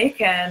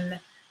awaken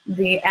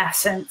the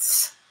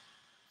essence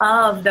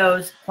of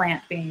those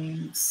plant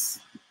beings,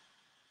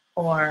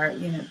 or,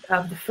 you know,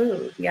 of the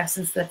food, the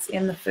essence that's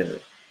in the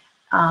food,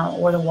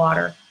 or the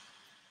water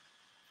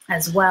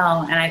as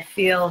well. And I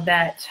feel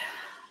that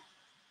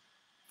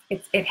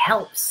it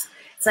helps.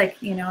 It's like,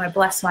 you know, I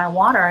bless my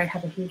water. I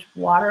have a huge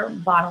water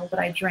bottle that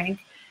I drink,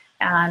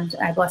 and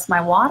I bless my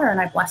water, and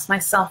I bless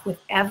myself with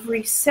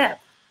every sip.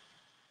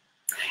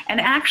 And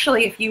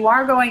actually, if you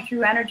are going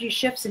through energy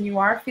shifts and you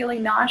are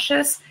feeling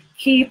nauseous,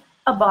 keep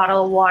a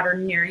bottle of water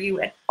near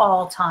you at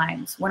all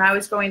times. When I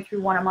was going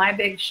through one of my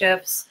big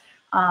shifts,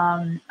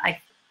 I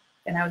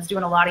was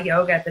doing a lot of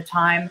yoga at the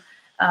time,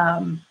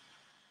 I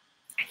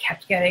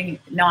kept getting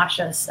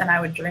nauseous, and I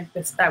would drink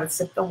this, I would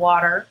sip the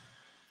water,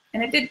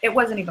 and it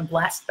wasn't even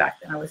blessed back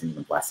then. I wasn't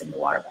even blessing the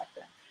water back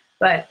then,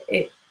 but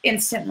it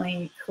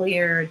instantly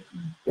cleared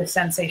the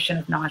sensation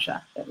of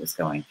nausea that was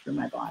going through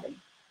my body.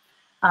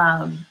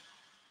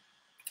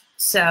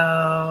 So,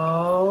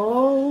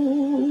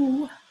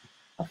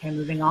 okay,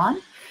 moving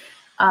on.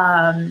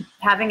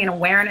 Having an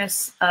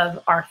awareness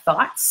of our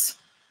thoughts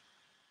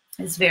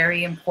is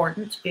very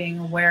important. Being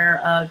aware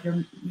of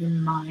your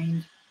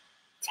mind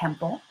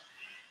temple.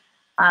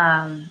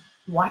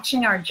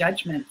 Watching our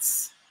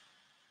judgments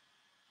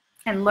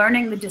and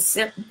learning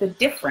the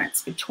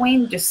difference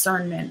between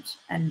discernment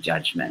and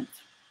judgment.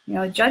 You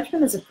know,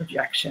 judgment is a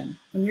projection.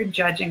 When you're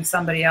judging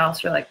somebody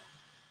else, you're like,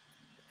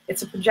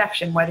 it's a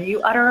projection, whether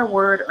you utter a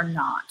word or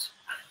not.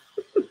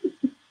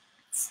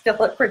 It's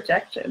still a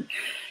projection.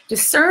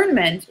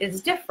 Discernment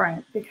is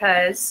different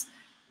because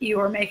you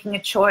are making a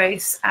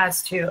choice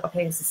as to,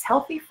 okay, is this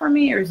healthy for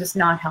me or is this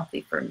not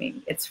healthy for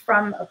me? It's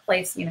from a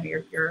place, you know,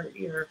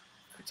 you're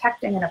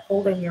protecting and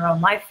upholding your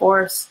own life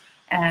force,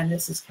 and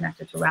this is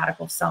connected to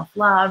radical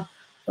self-love.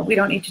 But we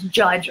don't need to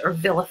judge or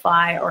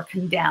vilify or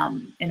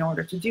condemn in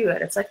order to do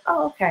it. It's like,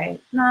 oh, okay,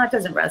 no, it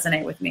doesn't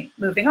resonate with me.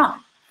 Moving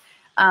on.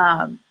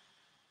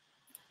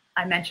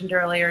 I mentioned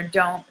earlier,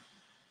 don't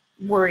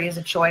worry is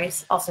a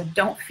choice. Also,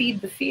 don't feed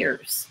the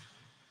fears.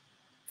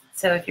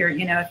 So if you're,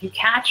 you know, if you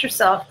catch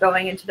yourself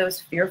going into those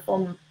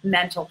fearful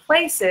mental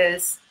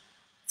places,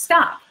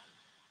 stop.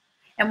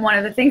 And one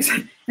of the things,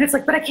 and it's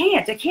like, but I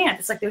can't.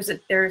 It's like there's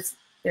an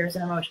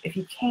emotion. If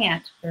you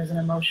can't, there's an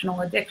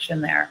emotional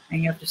addiction there,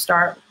 and you have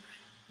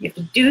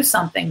to do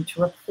something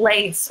to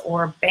replace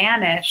or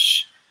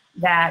banish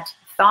that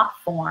thought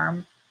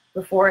form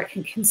before it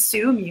can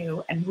consume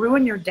you and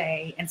ruin your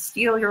day and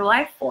steal your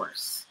life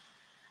force.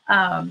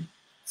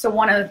 So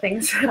one of the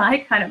things that I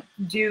kind of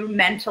do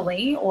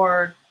mentally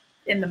or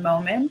in the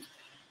moment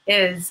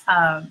is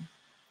as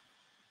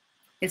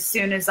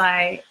soon as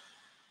I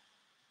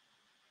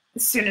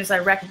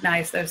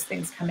recognize those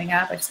things coming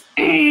up, I just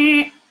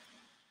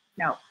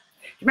no.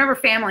 You remember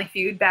Family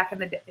Feud back in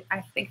the day?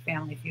 I think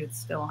Family Feud's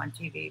still on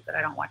TV, but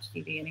I don't watch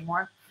TV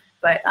anymore.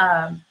 But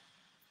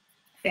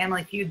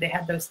Family Feud, they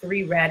had those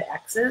 3 red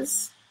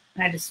X's,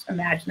 and I just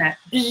imagine that,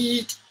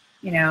 you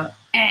know,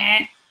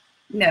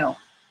 no,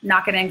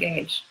 not going to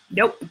engage.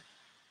 Nope,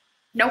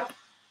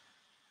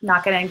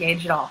 not going to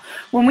engage at all.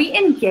 When we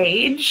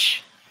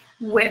engage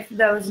with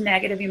those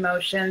negative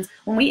emotions,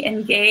 when we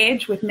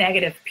engage with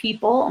negative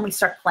people, and we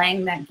start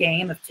playing that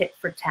game of tit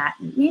for tat,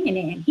 and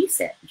he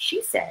said, and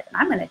she said, and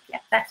I'm going to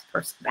get that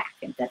person back,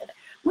 and da, da, da.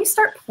 When we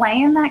start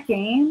playing that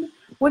game,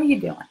 what are you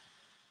doing?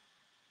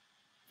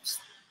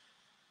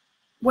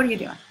 What are you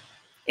doing?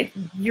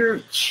 You're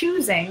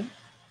choosing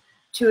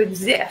to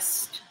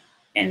exist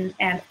and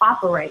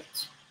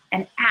operate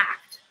and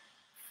act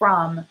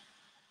from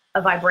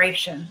a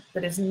vibration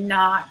that is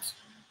not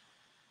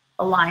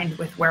aligned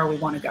with where we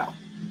want to go,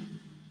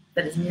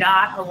 that is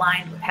not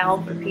aligned with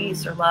health or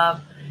peace or love.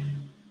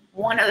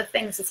 One of the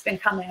things that's been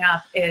coming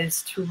up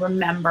is to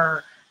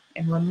remember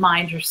and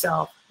remind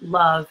yourself,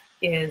 love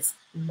is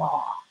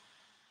law.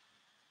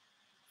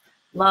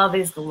 Love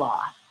is the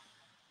law.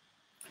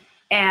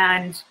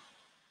 And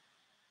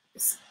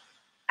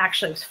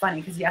actually, it was funny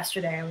because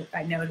yesterday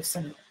I noticed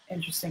some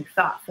interesting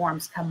thought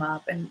forms come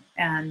up,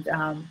 and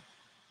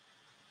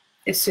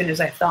as soon as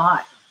I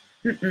thought,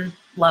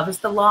 love is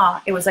the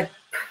law, it was like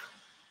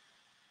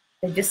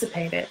they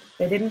dissipated.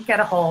 They didn't get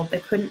a hold. They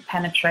couldn't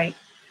penetrate.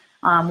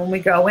 When we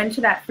go into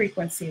that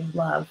frequency of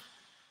love,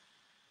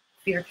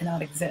 fear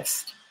cannot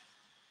exist.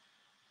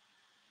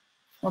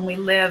 When we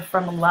live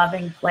from a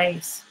loving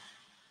place,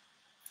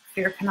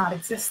 fear cannot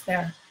exist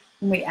there.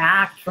 When we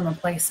act from a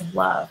place of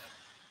love,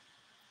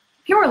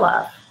 pure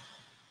love,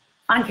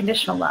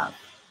 unconditional love,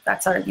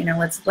 that's our, you know,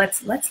 let's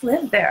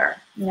live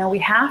there. You know, we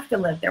have to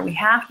live there. We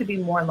have to be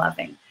more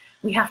loving.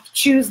 We have to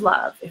choose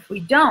love. If we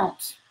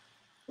don't,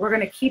 we're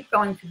going to keep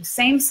going through the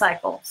same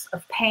cycles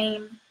of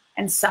pain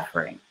and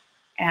suffering.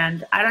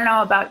 And I don't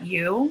know about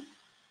you,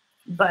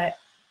 but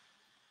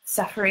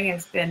suffering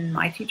has been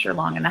my teacher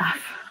long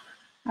enough.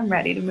 I'm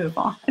ready to move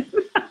on.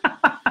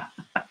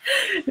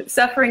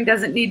 Suffering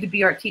doesn't need to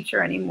be our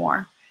teacher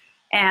anymore.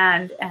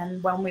 And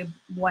when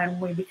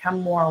we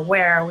become more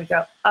aware, we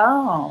go,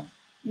 oh,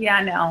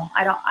 yeah, no,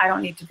 I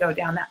don't need to go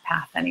down that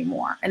path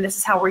anymore. And this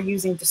is how we're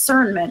using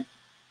discernment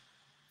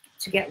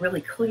to get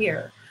really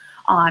clear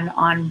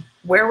on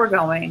where we're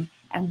going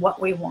and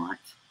what we want.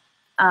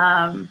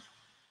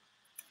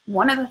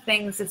 One of the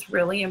things that's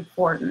really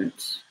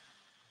important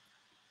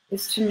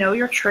is to know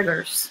your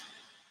triggers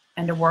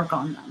and to work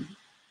on them.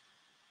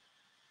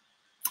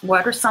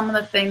 What are some of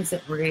the things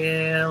that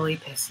really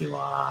piss you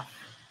off?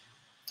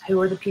 Who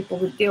are the people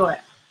that do it?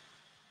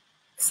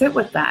 Sit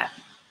with that.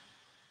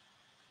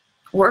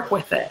 Work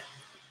with it.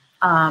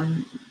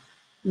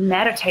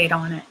 Meditate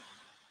on it.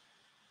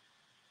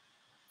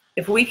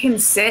 If we can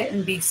sit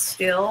and be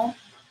still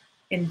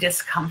in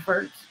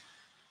discomfort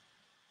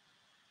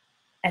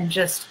and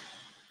just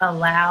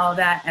allow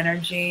that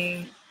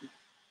energy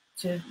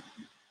to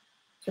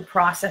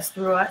process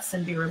through us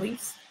and be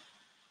released,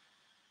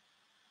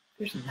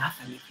 there's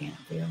nothing you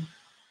can't do.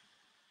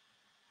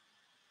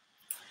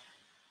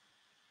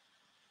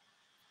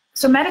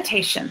 So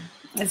meditation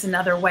is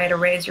another way to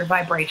raise your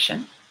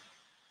vibration.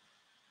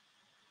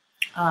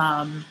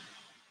 And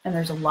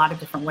there's a lot of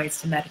different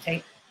ways to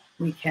meditate.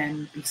 We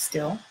can be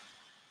still.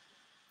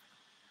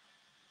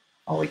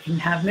 or we can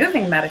have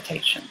moving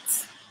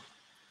meditations.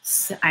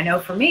 So I know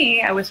for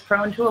me, I was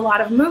prone to a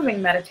lot of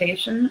moving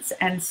meditations,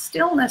 and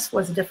stillness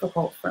was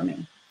difficult for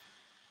me.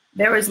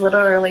 There was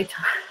literally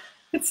time,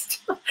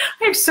 I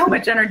have so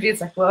much energy,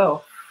 it's like,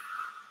 whoa.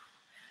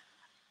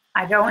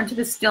 I go into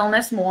the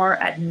stillness more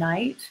at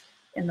night.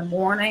 In the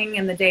morning,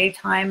 in the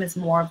daytime is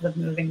more of the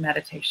moving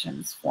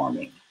meditations for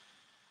me,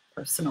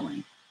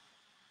 personally.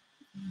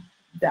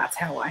 That's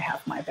how I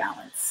have my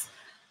balance.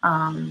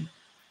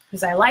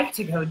 Because I like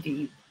to go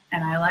deep,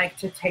 and I like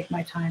to take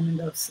my time and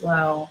go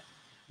slow.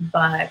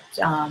 But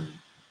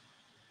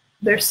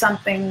there's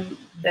something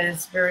that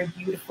is very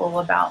beautiful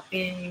about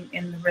being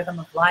in the rhythm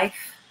of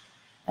life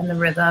and the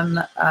rhythm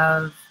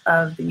of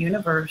the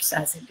universe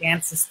as it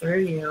dances through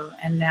you.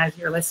 And as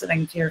you're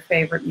listening to your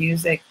favorite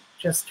music,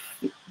 just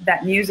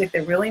that music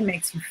that really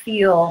makes you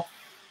feel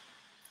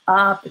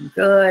up and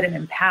good and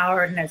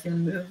empowered. And as you're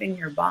moving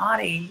your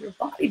body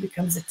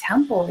becomes a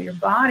temple. Your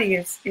body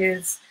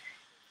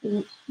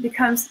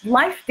becomes,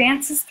 life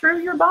dances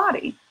through your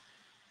body.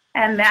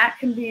 And that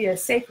can be a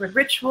sacred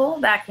ritual.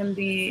 That can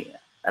be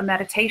a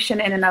meditation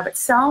in and of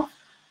itself.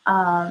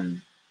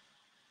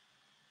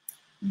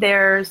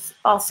 There's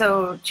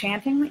also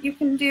chanting that you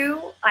can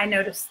do. I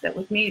noticed that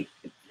with me,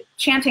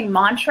 chanting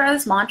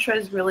mantras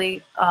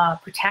really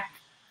protect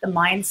the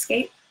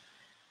mindscape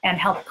and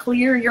help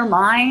clear your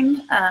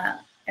mind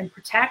and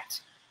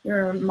protect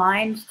your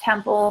mind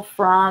temple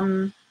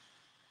from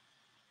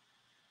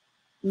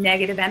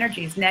negative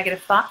energies,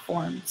 negative thought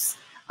forms.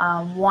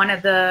 One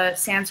of the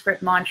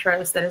Sanskrit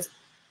mantras that is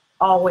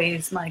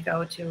always my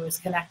go-to is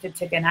connected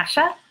to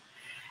Ganesha.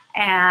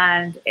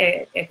 And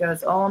it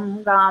goes,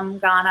 Om Gam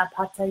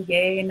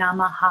Ganapataye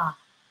Namaha.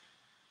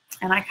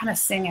 And I kind of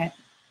sing it.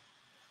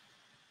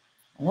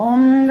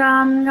 Om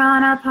Gam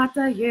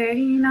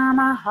Ganapataye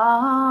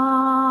Namaha.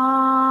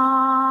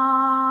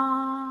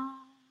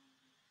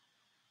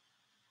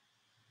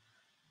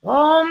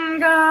 Om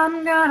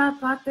Gam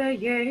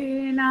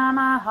Ganapataye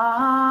Namaha.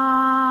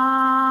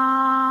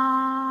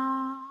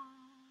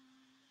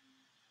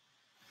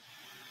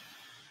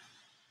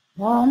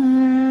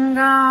 Om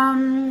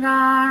Gam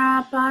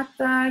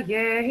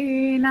Ganapataye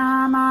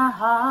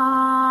Namaha.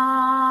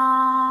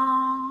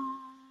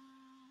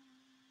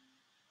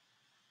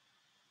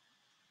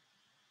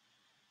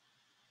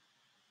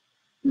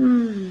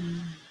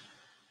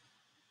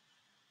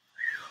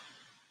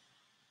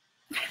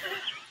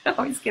 It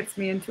always gets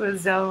me into a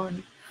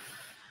zone.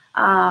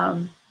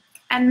 And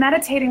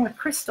meditating with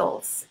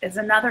crystals is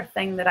another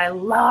thing that I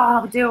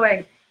love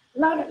doing.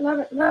 Love it, love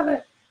it, love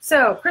it.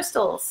 So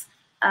crystals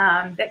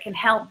that can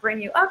help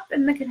bring you up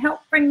and that can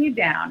help bring you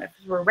down. If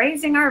we're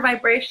raising our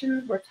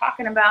vibrations, we're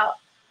talking about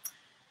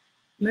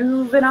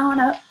moving on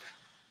up.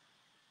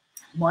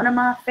 One of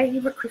my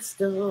favorite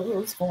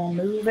crystals for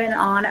moving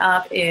on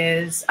up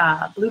is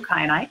blue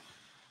kyanite.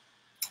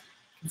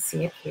 You can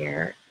see it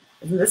here.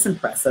 Isn't this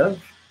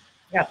impressive?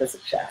 I got this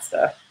at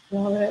Shasta.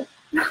 Love it.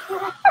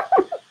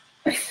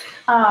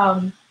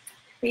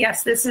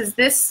 Yes,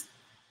 this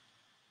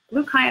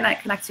blue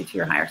kyanite connects you to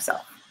your higher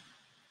self.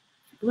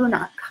 Blue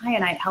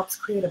kyanite helps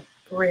create a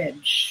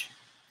bridge.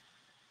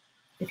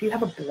 If you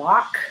have a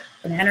block,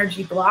 an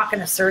energy block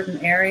in a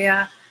certain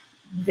area,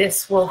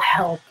 this will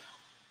help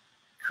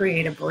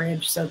create a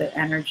bridge so that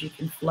energy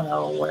can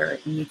flow where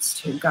it needs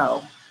to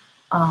go.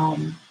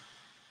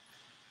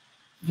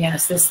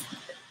 Yes, this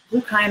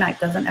blue kyanite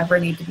doesn't ever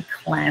need to be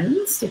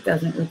cleansed. It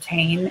doesn't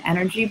retain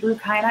energy. Blue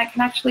kyanite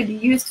can actually be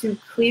used to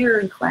clear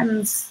and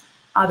cleanse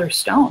other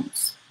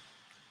stones.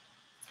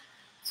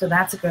 So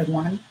that's a good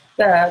one.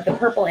 The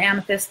purple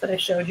amethyst that I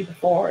showed you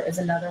before is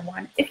another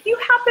one. If you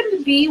happen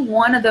to be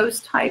one of those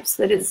types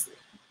that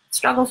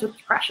struggles with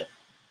depression,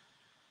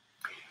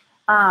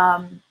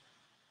 and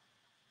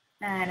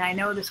I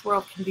know this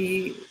world can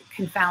be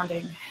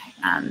confounding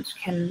and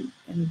can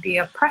be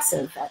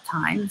oppressive at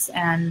times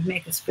and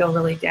make us feel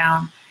really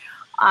down,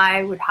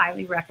 I would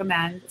highly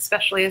recommend,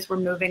 especially as we're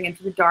moving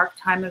into the dark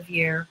time of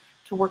year,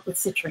 to work with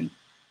citrine.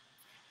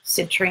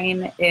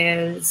 Citrine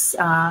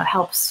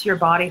helps your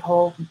body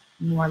hold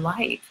more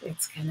light.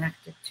 It's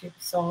connected to the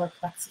solar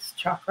plexus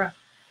chakra.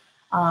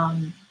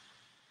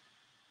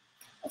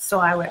 So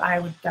I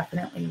would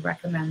definitely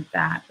recommend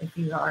that if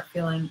you are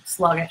feeling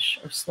sluggish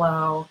or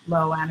slow,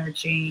 low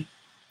energy.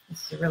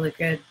 This is a really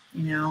good,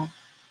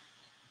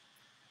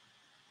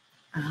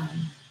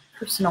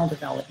 personal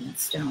development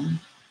stone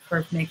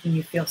for making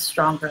you feel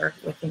stronger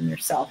within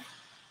yourself.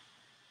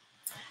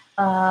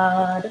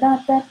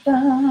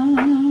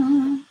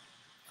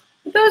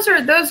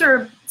 Those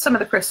are some of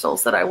the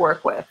crystals that I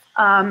work with.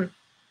 A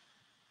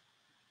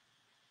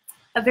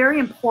very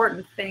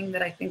important thing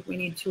that I think we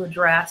need to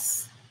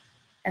address,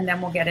 and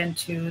then we'll get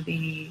into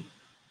the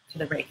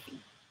Reiki,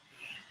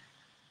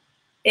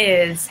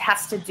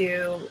 has to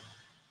do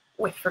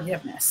with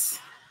forgiveness.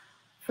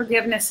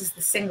 Forgiveness is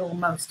the single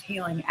most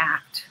healing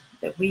act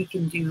that we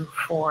can do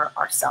for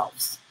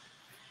ourselves.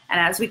 And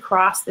as we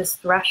cross this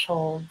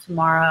threshold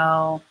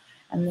tomorrow,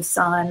 and the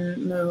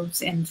sun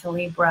moves into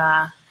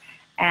Libra,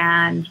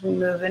 and we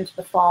move into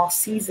the fall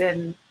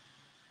season,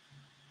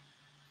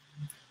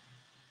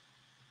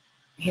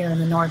 here in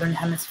the Northern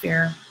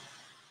Hemisphere.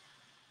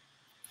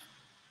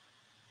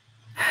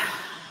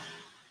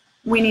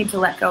 We need to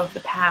let go of the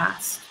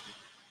past.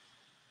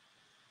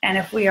 And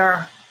if we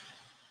are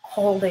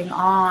holding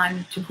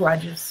on to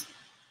grudges,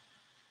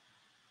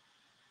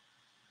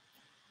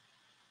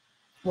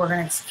 we're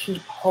going to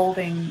keep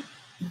holding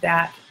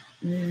that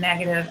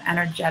negative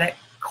energetic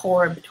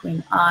cord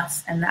between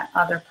us and that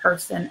other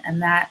person,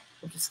 and that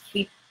will just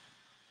keep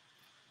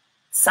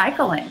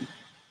cycling,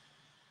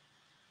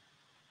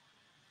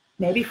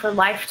 maybe for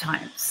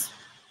lifetimes.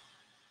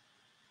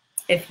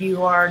 If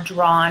you are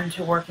drawn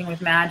to working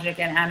with magic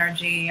and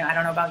energy, I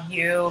don't know about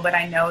you, but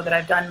I know that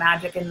I've done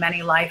magic in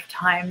many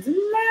lifetimes, and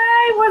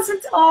it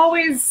wasn't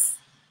always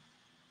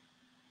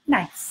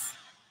nice.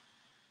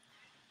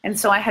 And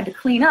so I had to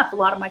clean up a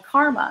lot of my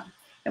karma.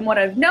 And what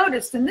I've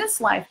noticed in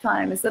this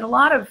lifetime is that a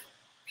lot of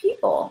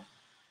people,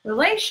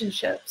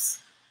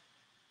 relationships,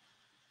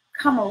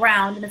 come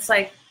around and it's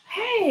like,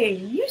 hey,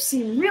 you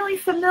seem really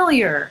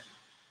familiar.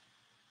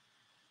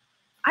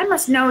 I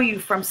must know you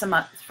from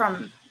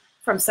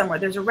somewhere.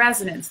 There's a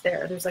resonance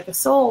there. There's like a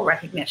soul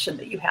recognition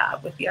that you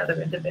have with the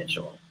other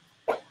individual.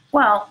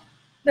 Well,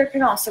 there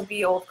can also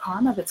be old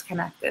karma that's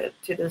connected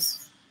to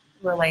this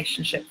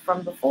relationship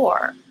from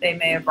before. They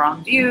may have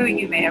wronged you.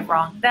 You may have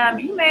wronged them.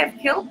 You may have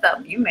killed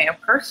them. You may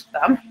have cursed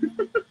them.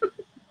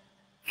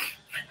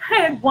 I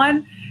had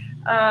one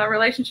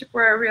relationship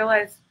where I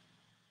realized,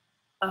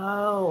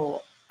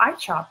 oh, I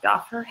chopped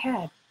off her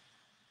head.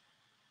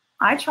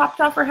 I chopped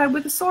off her head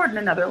with a sword in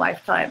another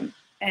lifetime.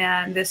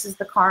 And this is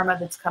the karma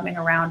that's coming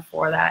around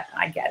for that.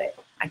 I get it.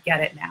 I get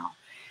it now.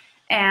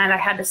 And I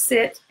had to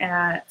sit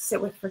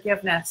with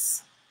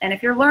forgiveness. And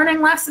if you're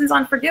learning lessons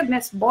on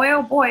forgiveness, boy,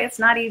 oh boy, it's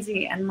not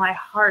easy. And my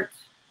heart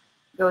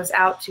goes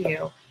out to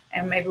you.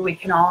 And maybe we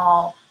can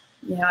all,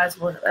 you know, as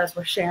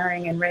we're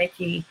sharing in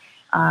Reiki,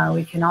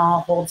 we can all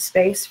hold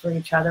space for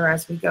each other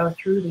as we go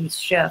through these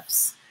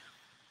shifts.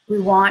 We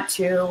want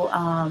to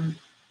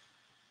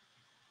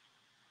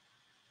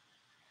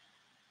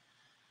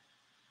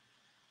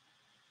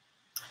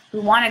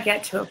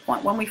get to a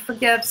point when we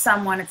forgive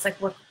someone. It's like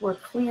we're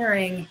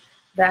clearing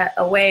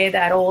away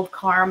that old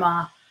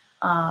karma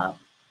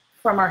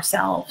from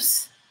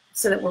ourselves,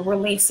 so that we're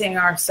releasing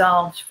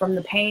ourselves from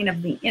the pain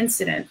of the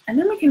incident, and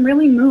then we can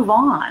really move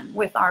on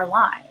with our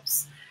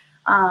lives.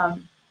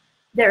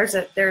 There's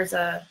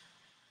a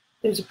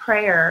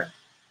prayer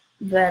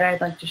that I'd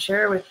like to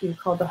share with you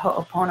called the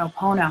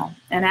Ho'oponopono,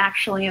 and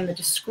actually in the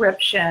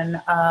description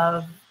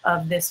of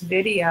this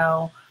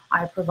video,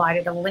 I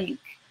provided a link.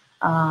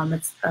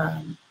 It's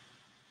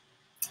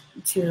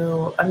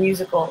to a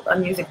music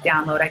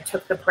download. I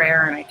took the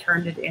prayer and I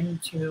turned it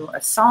into a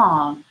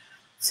song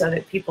so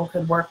that people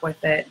could work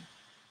with it.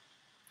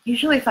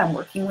 Usually if I'm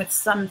working with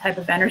some type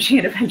of energy,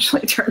 it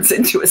eventually turns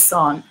into a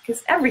song,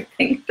 because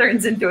everything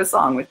turns into a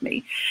song with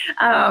me.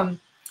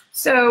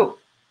 So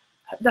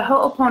the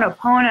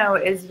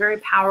Ho'oponopono is very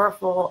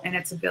powerful in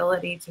its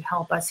ability to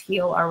help us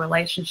heal our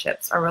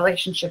relationships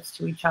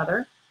to each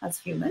other as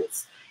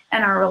humans,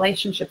 and our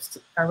relationship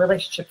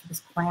to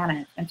this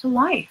planet and to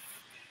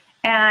life.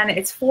 And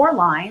it's 4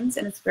 lines,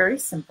 and it's very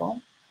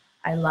simple.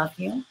 I love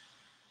you.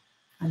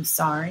 I'm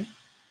sorry.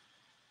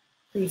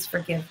 Please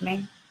forgive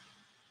me.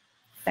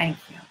 Thank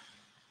you.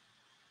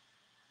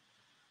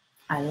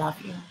 I love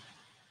you.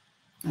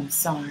 I'm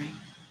sorry.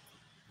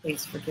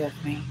 Please forgive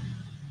me.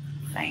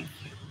 Thank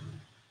you.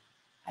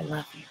 I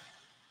love you.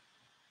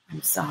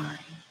 I'm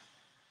sorry.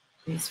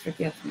 Please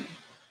forgive me.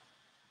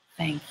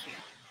 Thank you.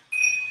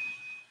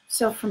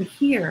 So from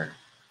here,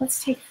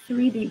 let's take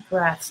 3 deep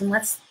breaths, and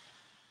let's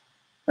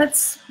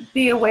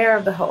be aware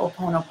of the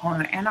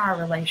Ho'oponopono and our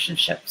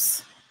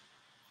relationships.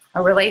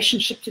 Our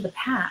relationship to the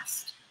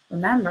past.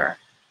 Remember,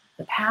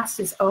 the past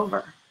is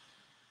over.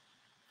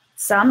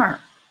 Summer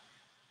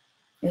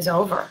is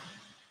over.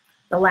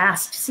 The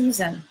last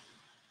season,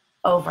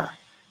 over.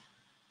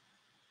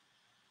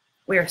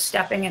 We are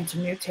stepping into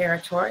new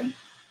territory.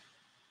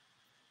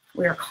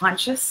 We are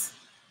conscious.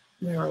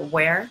 We are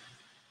aware.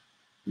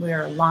 We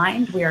are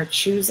aligned. We are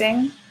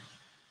choosing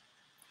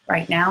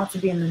right now to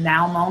be in the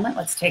now moment.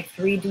 Let's take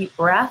 3 deep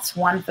breaths,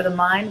 1 for the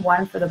mind,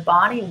 1 for the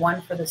body,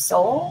 1 for the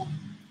soul.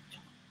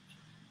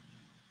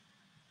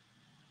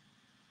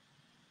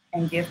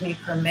 And give me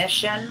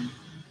permission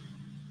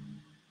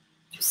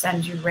to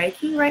send you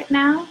Reiki right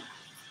now.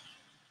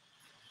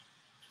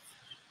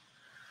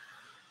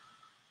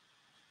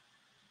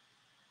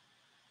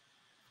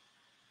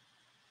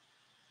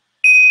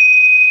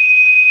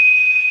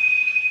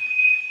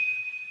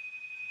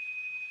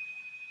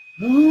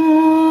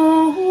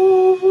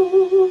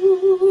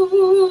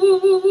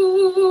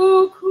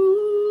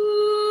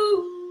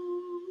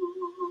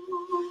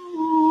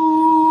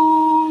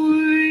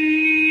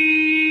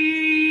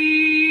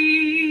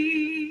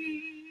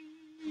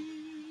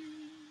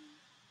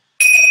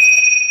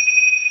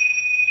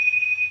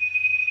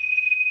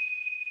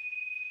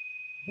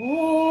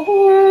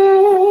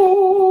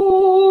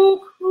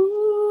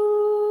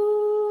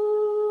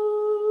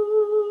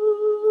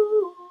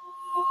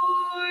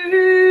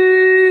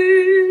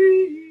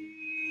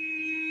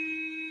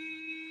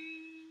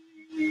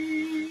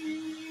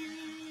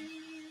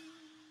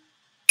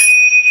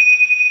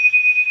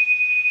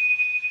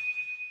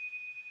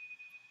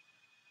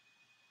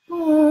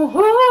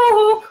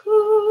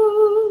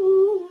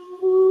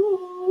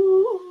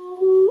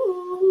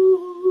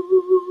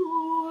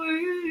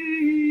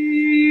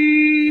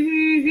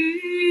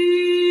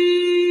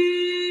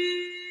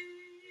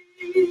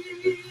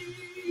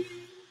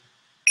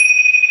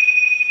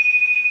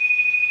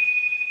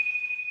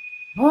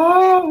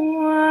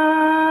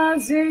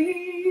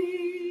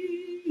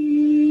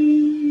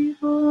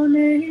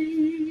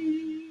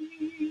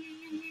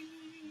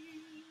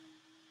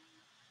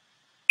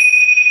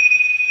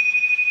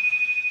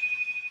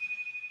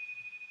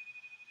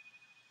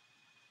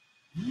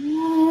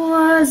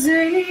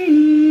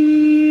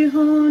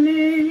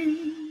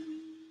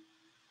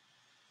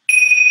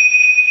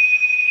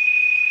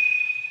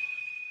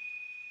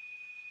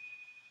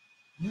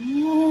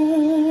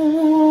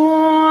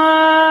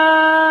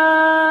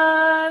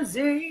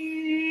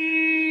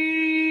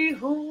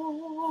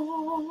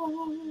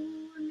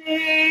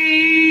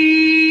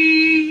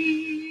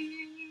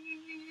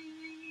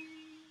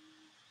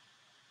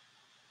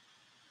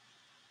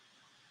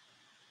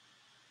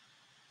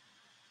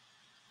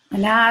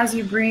 And as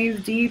you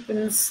breathe deep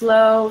and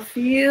slow,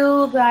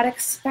 feel that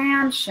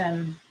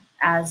expansion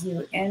as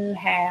you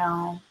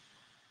inhale.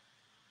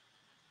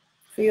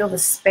 Feel the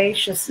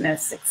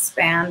spaciousness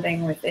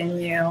expanding within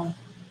you.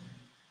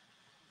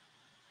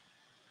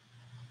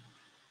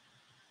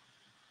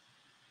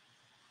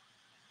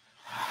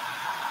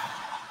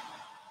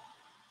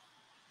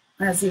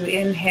 As you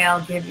inhale,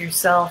 give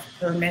yourself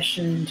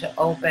permission to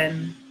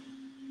open.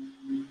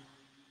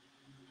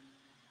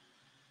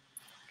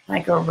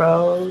 Like a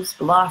rose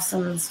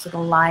blossoms to the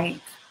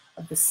light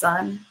of the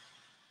sun.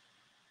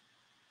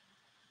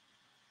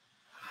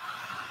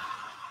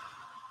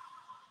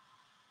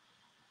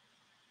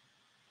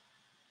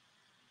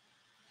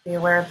 Be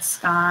aware of the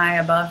sky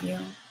above you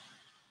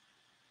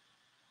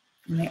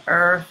and the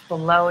earth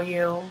below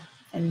you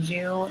and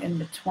you in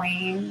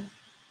between.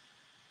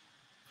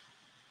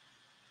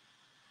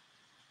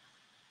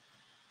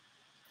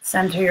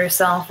 Center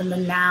yourself in the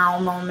now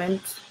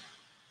moment.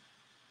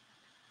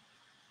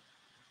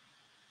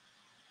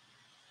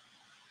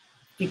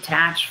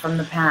 Detach from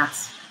the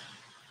past.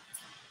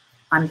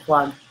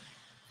 Unplug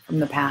from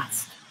the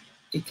past.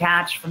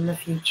 Detach from the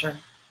future.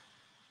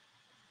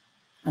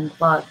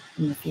 Unplug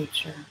from the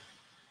future.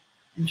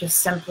 And just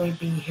simply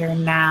be here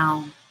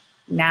now.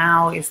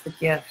 Now is the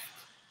gift,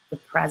 the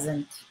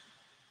present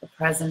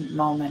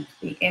moment,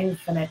 the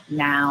infinite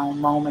now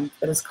moment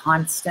that is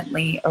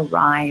constantly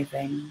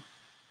arriving.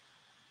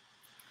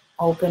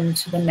 Open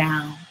to the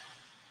now.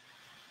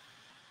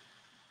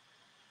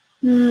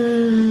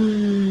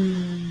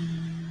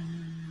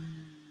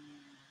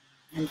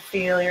 And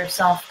feel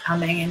yourself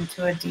coming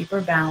into a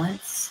deeper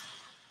balance.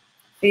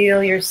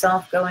 Feel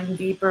yourself going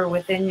deeper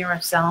within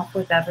yourself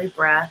with every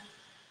breath.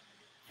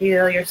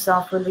 Feel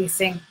yourself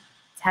releasing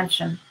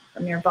tension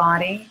from your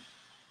body.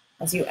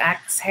 As you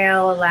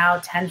exhale, allow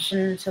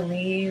tension to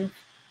leave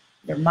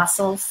your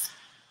muscles.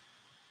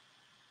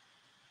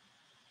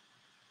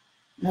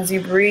 And as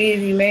you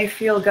breathe, you may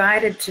feel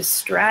guided to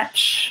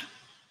stretch.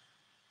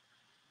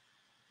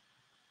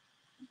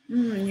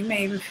 You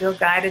may even feel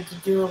guided to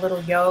do a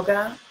little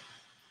yoga.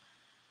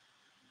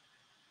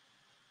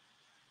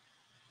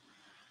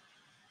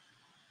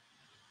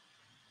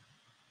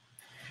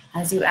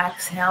 As you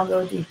exhale,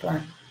 go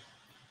deeper.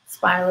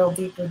 Spiral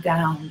deeper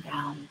down,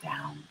 down,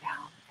 down,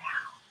 down,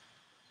 down.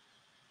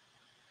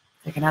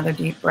 Take another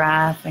deep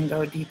breath and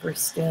go deeper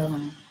still.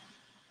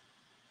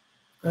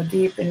 Go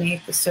deep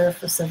beneath the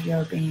surface of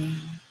your being.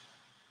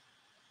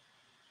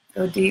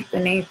 Go deep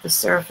beneath the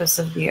surface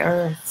of the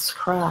earth's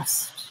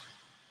crust.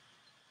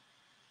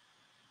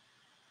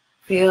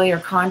 Feel your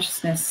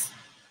consciousness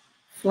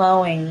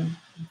flowing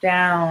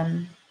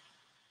down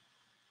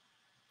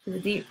to the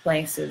deep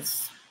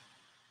places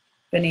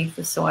beneath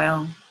the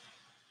soil.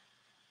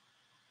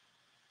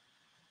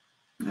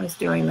 I was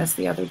doing this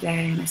the other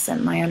day and I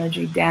sent my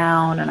energy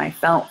down and I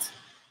felt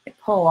it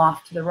pull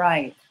off to the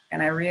right.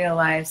 And I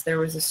realized there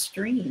was a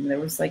stream. It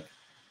was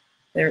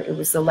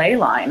the ley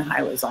line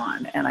I was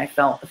on, and I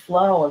felt the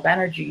flow of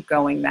energy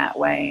going that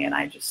way. And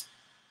I just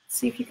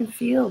see if you can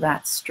feel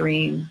that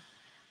stream.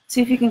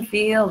 See if you can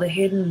feel the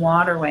hidden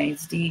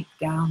waterways deep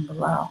down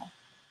below.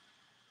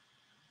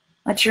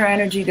 Let your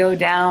energy go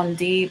down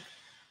deep,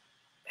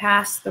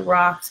 past the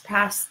rocks,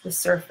 past the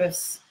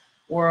surface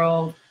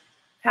world,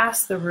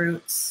 past the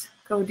roots.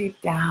 Go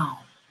deep down.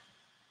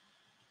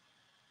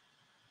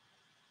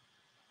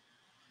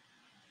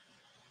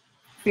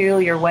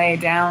 Feel your way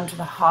down to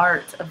the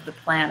heart of the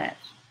planet.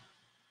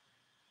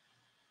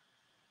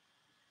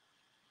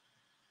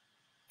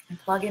 And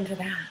plug into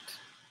that.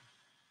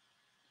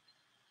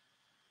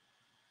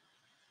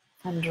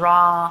 And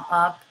draw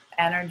up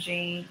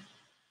energy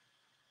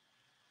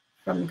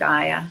from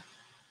Gaia,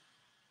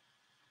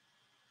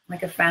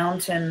 like a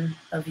fountain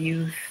of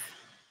youth.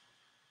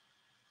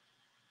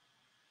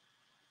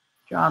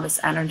 Draw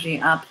this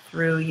energy up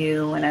through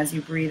you, and as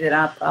you breathe it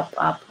up, up,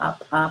 up,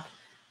 up, up,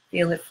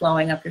 feel it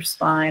flowing up your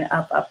spine,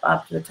 up, up,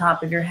 up to the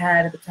top of your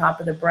head, at the top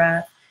of the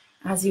breath.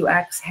 As you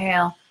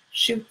exhale,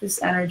 shoot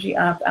this energy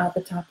up out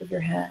the top of your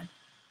head.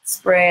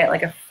 Spray it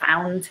like a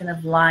fountain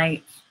of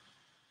light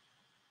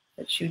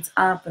that shoots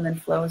up and then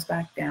flows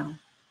back down.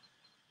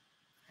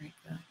 Very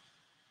good.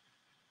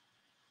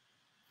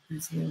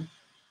 As you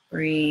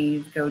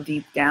breathe, go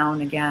deep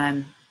down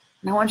again.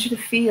 And I want you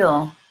to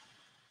feel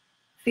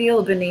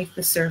beneath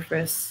the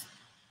surface.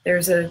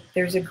 There's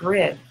a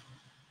grid.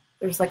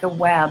 There's like a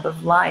web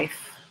of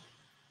life.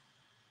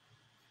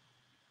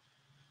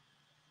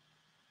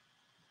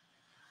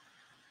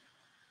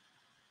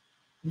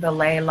 The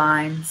ley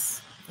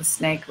lines, the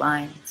snake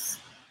lines,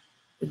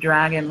 the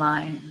dragon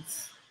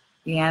lines,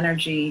 the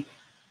energy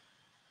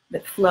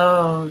that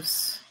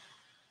flows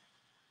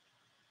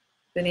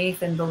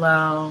beneath and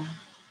below.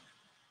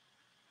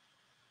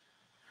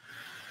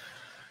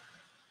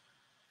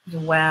 The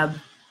web.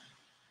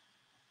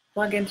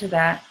 Plug into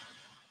that.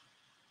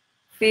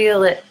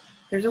 Feel it.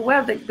 There's a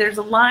web, there's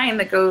a line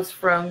that goes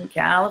from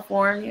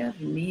California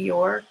to New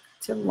York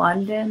to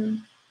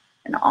London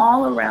and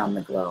all around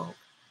the globe.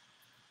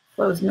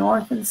 Flows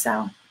north and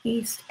south,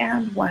 east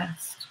and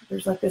west.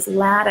 There's like this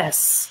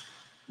lattice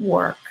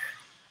work.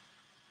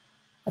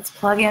 Let's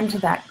plug into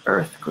that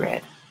earth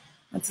grid.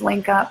 Let's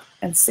link up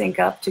and sync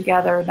up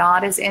together,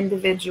 not as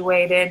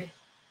individuated,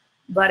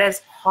 but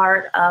as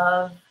part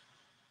of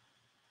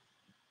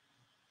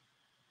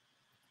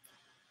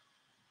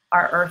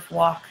our earth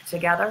walk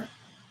together.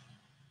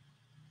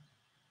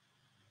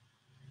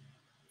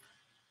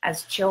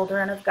 As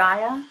children of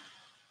Gaia.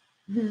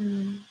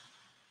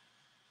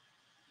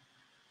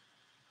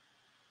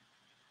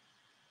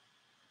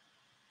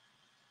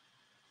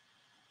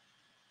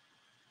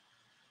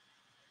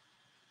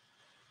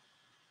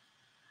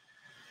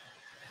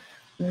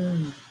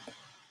 And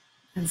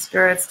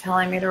Spirit's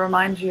telling me to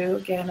remind you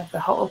again of the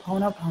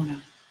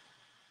Ho'oponopono.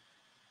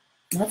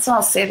 Let's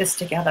all say this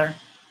together.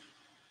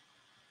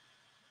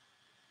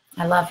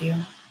 I love you.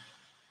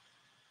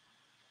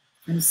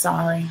 I'm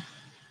sorry.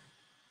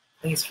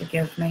 Please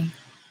forgive me.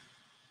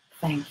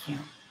 Thank you.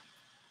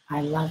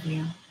 I love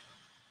you.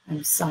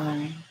 I'm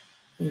sorry.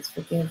 Please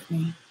forgive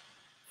me.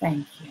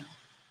 Thank you.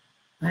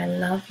 I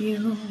love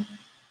you.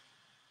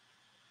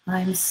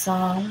 I'm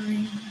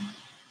sorry.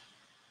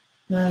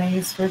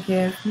 Please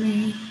forgive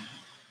me.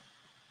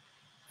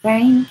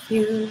 Thank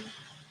you.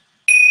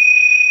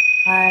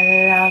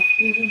 I love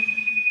you.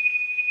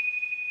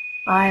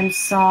 I'm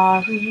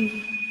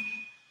sorry.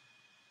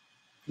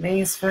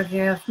 Please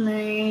forgive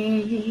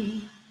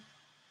me.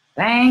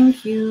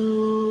 Thank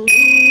you.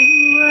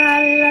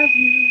 I love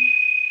you.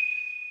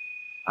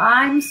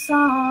 I'm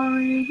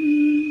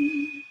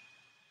sorry.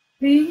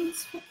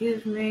 Please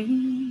forgive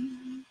me.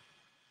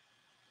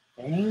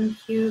 Thank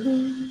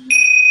you.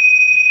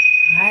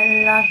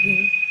 I love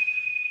you.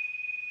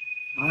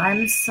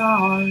 I'm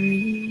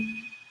sorry.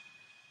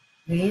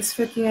 Please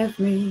forgive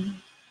me.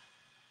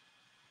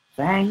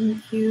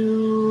 Thank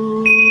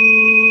you.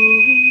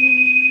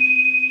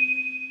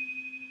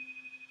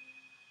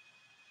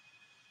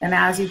 And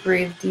as you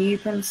breathe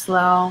deep and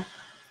slow,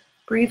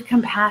 breathe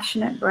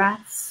compassionate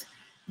breaths.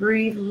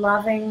 Breathe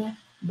loving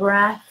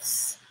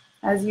breaths.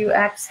 As you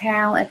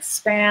exhale,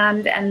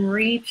 expand and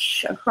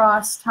reach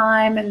across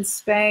time and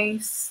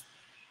space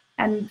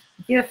and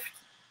gift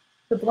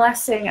the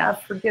blessing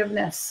of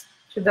forgiveness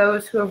to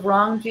those who have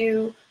wronged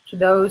you, to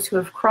those who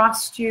have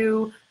crossed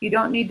you. You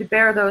don't need to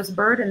bear those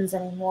burdens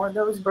anymore.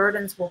 Those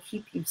burdens will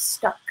keep you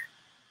stuck.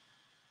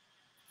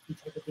 You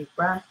take a deep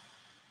breath.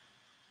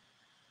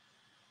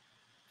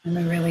 And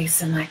we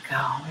release and let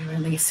go. We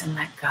release and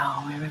let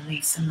go. We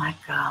release and let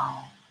go.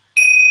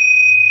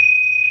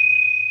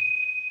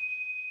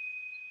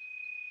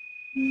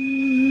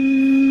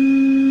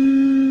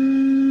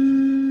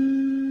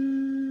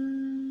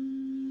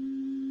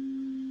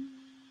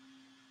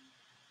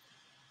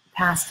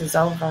 Past is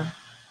over.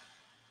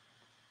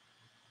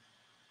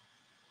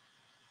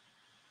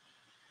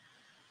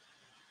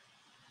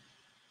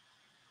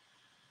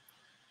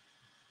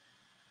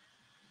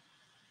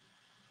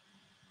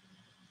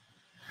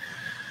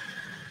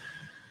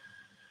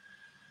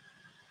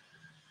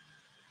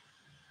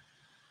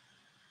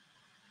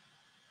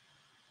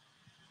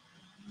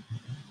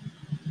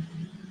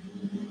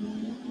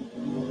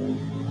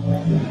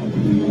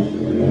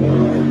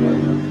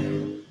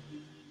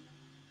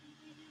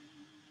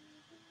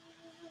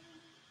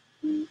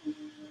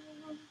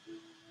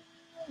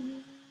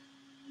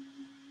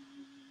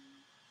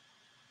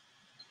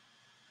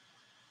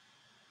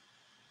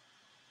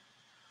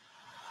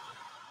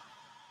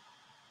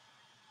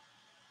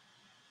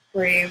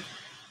 Breathe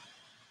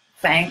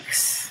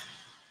thanks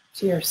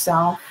to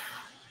yourself.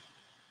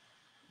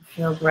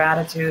 Feel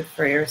gratitude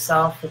for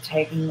yourself for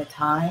taking the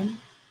time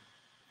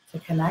to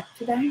connect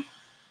today.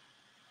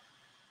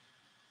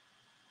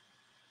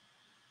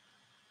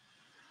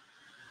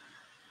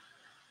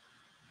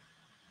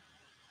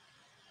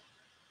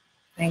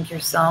 Thank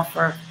yourself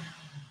for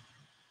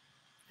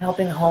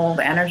helping hold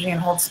energy and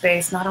hold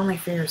space, not only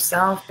for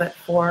yourself, but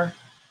for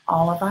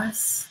all of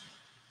us.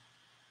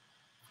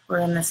 We're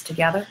in this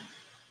together.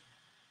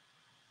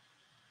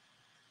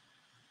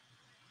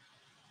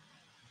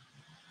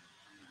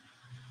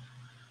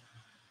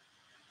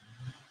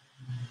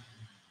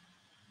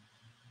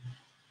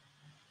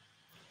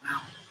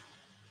 Wow.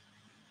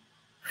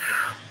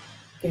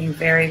 Getting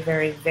very,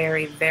 very,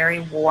 very,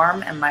 very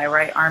warm, and my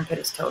right armpit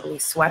is totally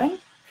sweating.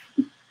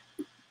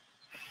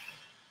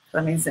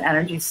 That means the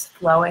energy is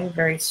flowing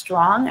very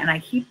strong, and I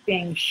keep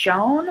being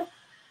shown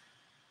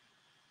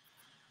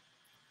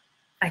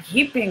I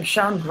keep being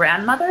shown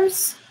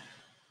grandmothers.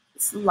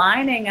 It's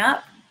lining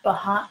up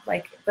behind,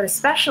 like, but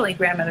especially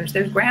grandmothers.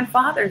 There's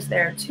grandfathers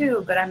there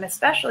too, but I'm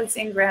especially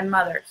seeing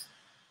grandmothers.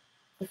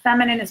 The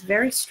feminine is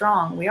very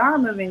strong. We are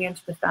moving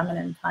into the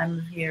feminine time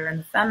of year, and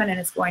the feminine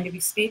is going to be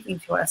speaking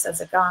to us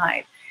as a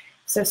guide.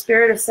 So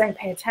Spirit is saying,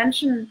 pay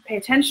attention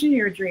to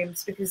your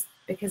dreams, because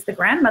the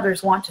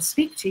grandmothers want to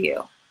speak to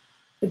you.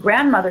 The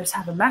grandmothers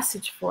have a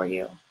message for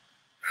you.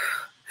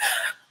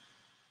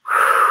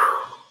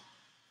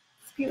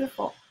 It's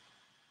beautiful.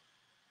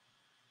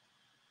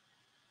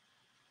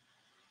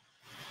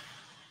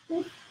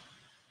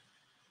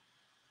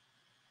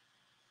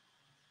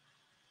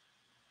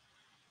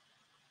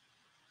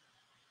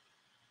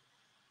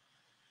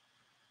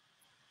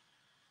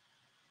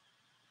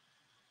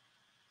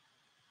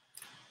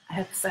 I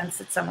have a sense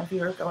that some of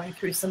you are going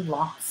through some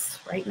loss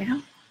right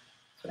now.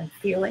 That's what I'm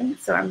feeling.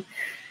 So I'm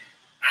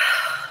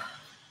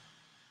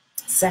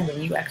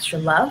sending you extra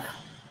love.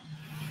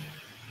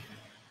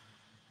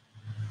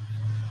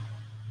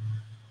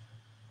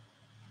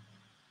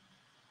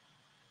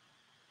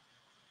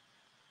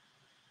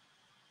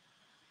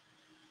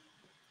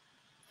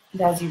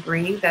 And as you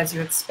breathe, as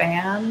you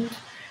expand,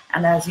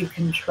 and as you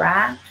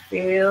contract,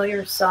 feel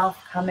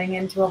yourself coming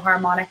into a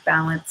harmonic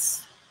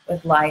balance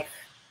with life,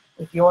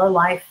 with your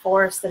life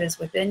force that is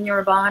within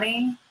your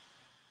body,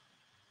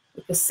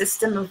 with the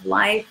system of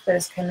life that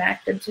is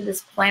connected to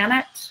this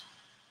planet.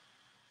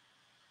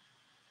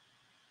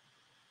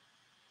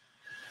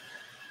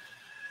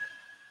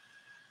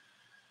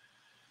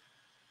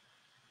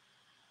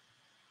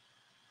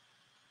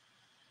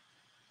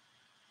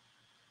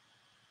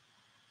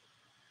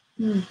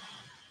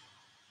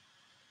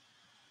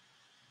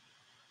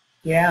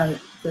 Yeah,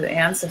 the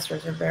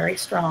ancestors are very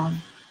strong.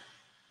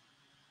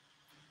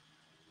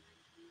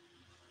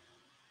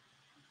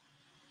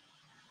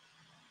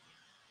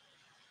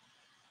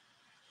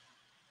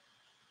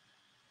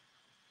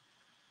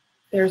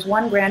 There's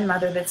one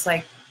grandmother that's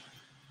like,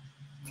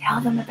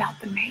 tell them about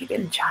the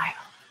maiden child.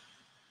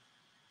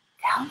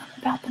 Tell them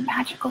about the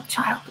magical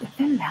child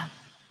within them.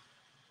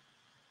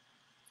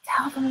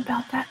 Tell them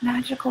about that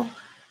magical,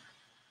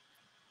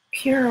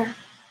 pure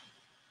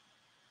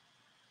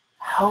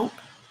hope,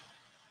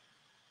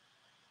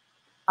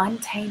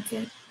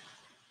 untainted,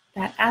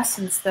 that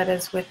essence that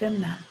is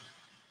within them.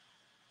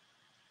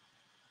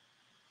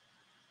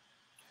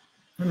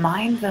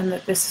 Remind them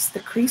that this is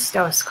the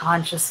Christos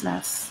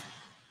consciousness.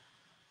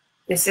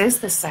 This is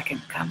the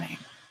second coming.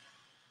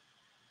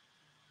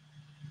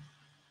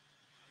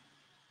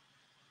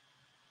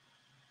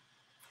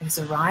 It is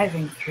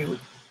arriving through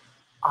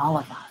all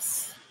of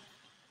us.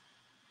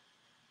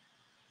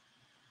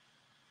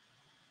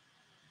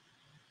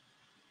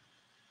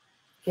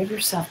 Give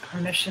yourself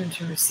permission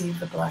to receive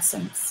the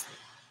blessings.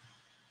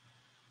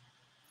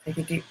 Take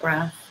a deep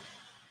breath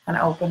and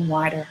open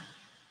wider.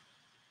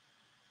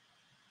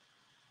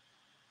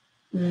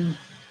 The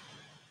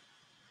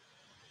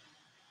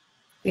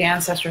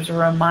ancestors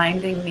are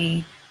reminding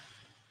me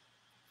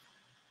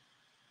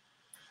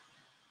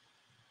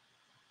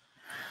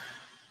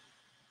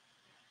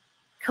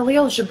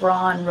Khalil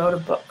Gibran wrote a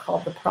book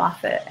called The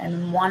Prophet, and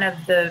in one of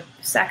the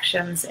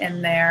sections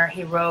in there,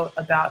 he wrote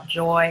about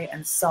joy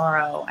and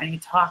sorrow, and he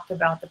talked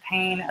about the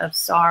pain of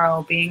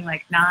sorrow being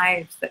like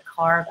knives that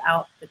carve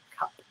out the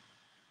cup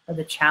or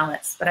the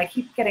chalice. But I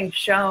keep getting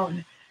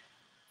shown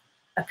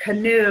a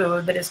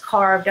canoe that is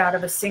carved out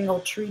of a single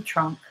tree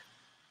trunk,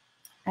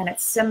 and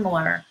it's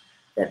similar.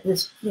 That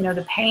this,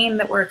 the pain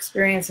that we're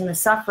experiencing, the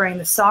suffering,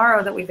 the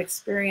sorrow that we've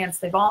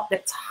experienced,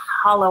 that's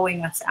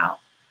hollowing us out.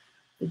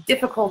 The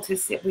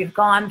difficulties that we've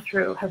gone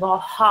through have all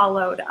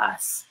hollowed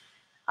us,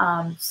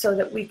 so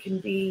that we can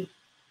be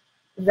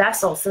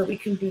vessels, so that we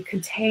can be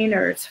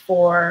containers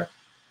for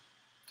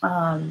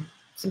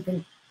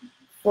something,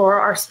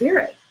 for our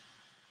spirit,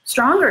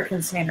 stronger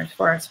containers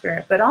for our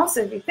spirit. But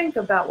also, if you think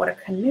about what a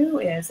canoe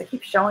is, they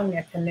keep showing me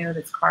a canoe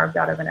that's carved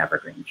out of an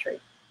evergreen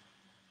tree.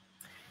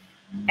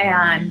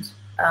 And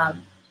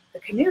the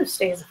canoe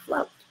stays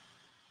afloat.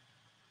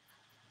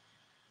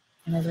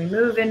 And as we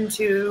move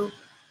into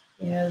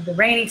the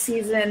rainy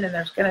season, and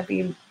there's going to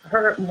be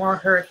more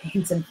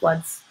hurricanes and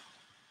floods,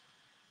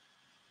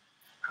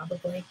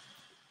 probably,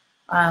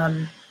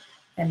 and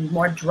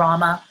more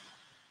drama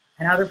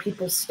and other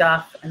people's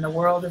stuff, and the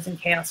world is in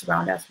chaos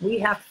around us, we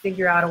have to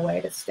figure out a way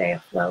to stay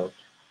afloat.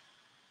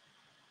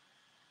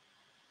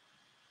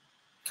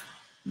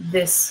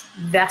 This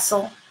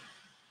vessel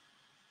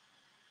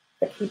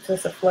that keeps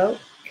us afloat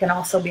can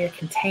also be a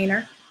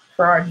container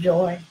for our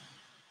joy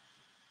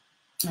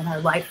and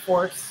our life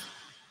force,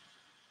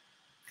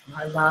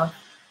 our love.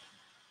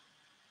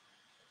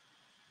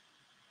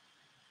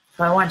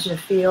 So I want you to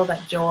feel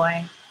that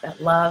joy,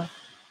 that love,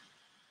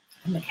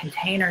 and the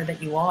container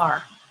that you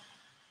are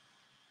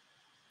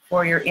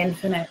for your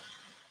infinite,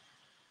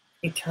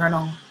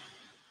 eternal,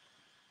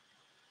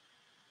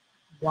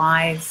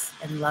 wise,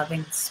 and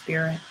loving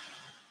spirit.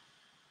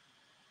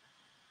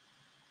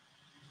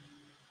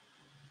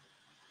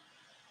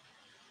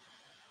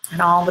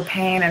 And all the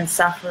pain and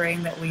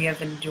suffering that we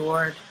have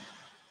endured,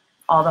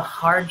 all the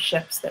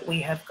hardships that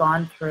we have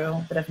gone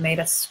through that have made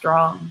us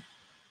strong.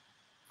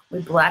 We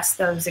bless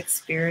those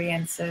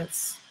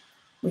experiences.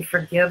 We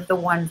forgive the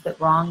ones that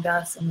wronged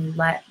us, and we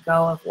let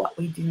go of what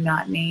we do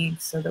not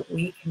need so that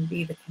we can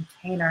be the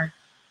container,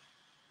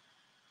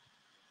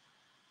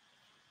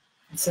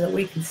 and so that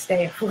we can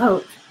stay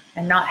afloat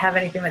and not have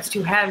anything that's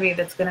too heavy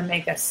that's going to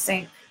make us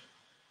sink.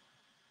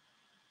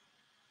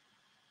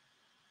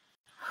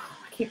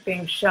 I keep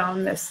being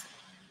shown this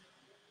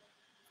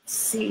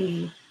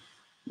sea,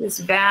 this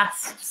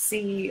vast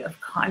sea of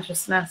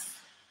consciousness.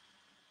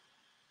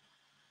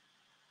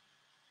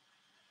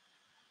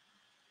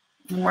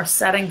 And we're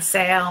setting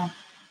sail.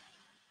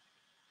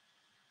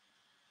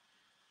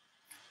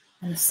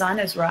 And the sun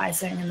is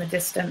rising in the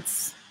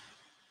distance.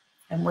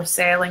 And we're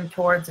sailing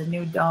towards a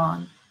new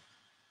dawn.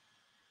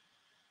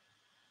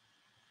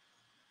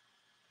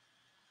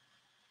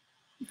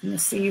 And the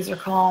seas are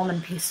calm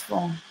and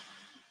peaceful.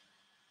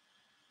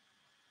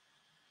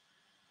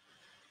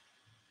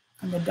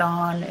 And the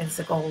dawn is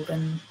a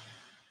golden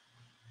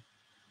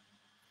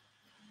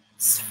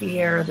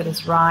sphere that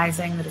is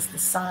rising, that is the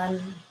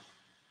sun,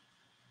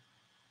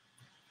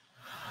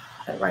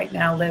 that right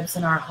now lives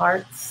in our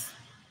hearts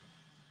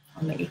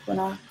on the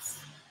equinox.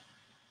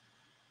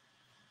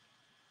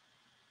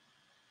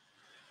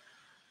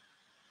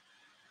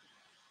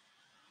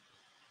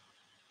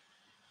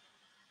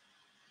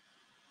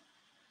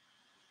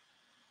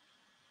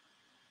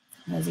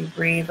 And as you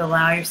breathe,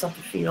 allow yourself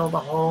to feel the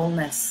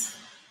wholeness,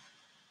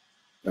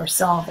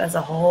 yourself as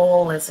a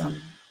holism,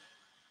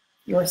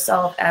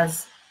 yourself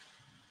as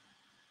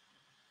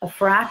a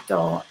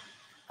fractal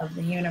of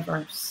the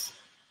universe.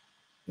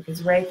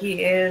 Because Reiki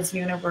is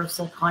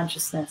universal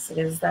consciousness. It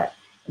is that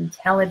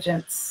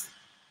intelligence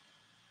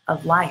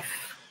of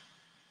life.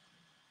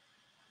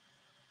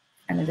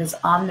 And it is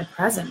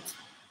omnipresent.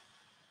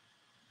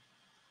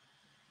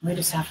 We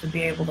just have to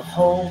be able to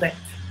hold it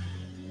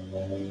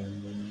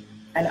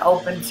and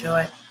open to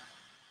it.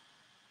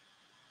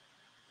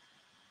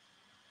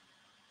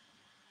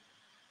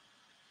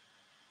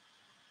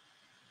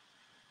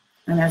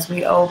 And as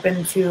we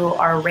open to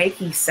our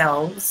Reiki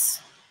selves,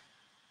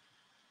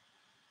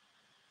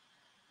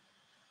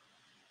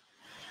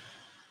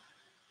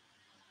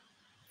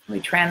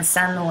 we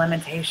transcend the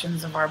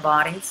limitations of our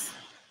bodies,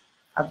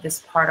 of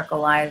this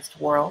particleized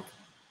world.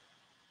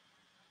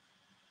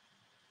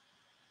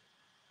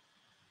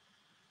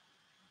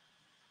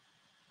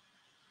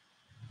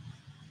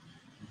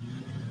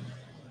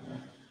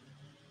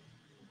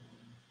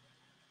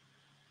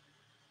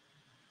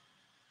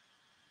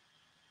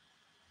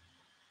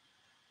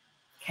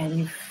 Can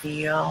you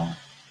feel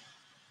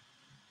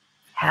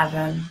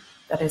heaven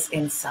that is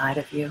inside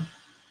of you?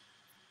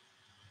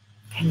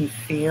 Can you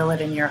feel it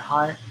in your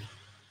heart?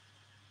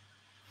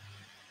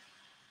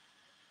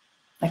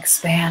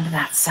 Expand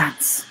that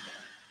sense.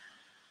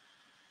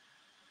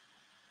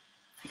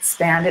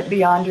 Expand it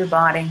beyond your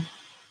body.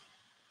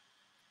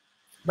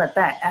 Let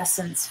that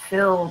essence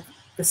fill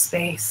the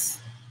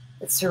space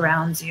that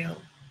surrounds you.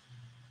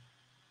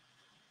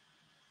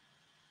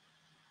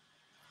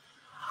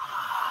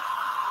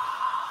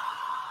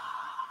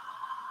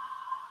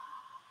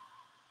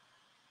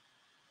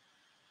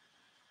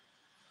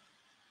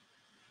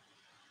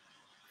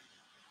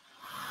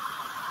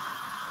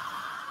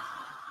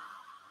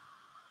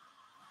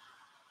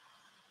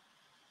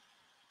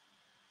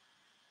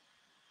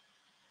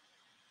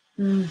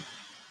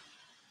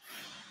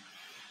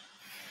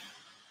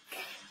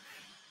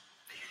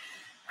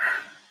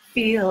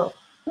 Feel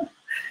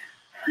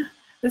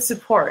the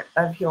support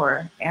of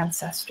your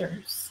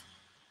ancestors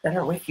that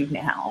are with you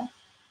now,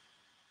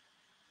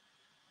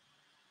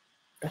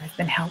 that have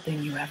been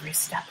helping you every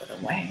step of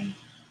the way.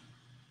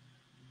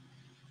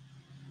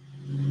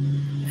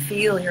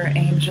 Feel your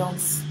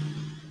angels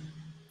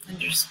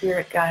and your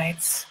spirit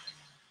guides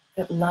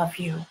that love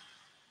you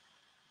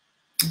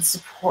and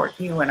support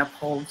you and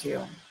uphold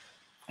you.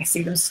 I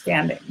see them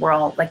standing. We're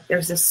all like,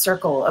 there's this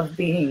circle of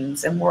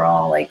beings, and we're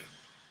all like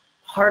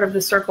part of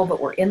the circle, but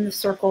we're in the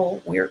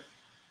circle.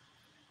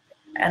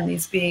 And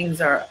these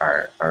beings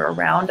are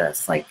around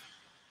us like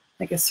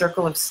a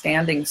circle of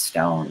standing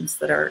stones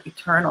that are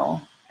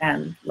eternal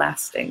and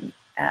lasting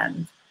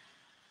and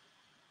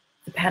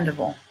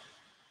dependable.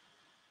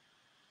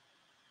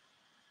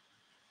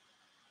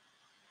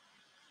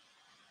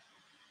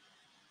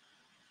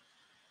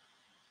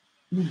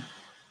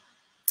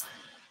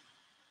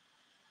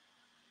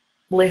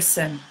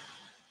 Listen.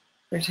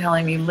 They're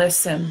telling me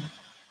listen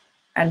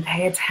and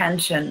pay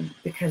attention,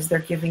 because they're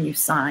giving you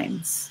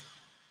signs.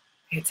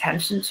 Pay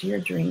attention to your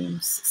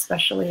dreams,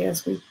 especially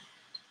as we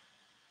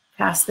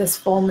pass this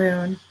full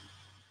moon.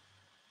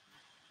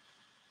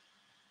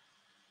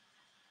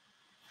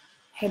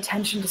 Pay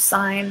attention to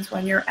signs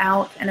when you're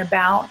out and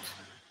about.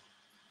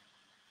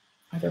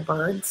 Are there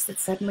birds that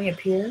suddenly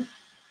appear?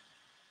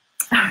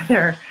 Are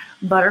there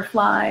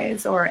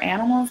butterflies or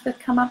animals that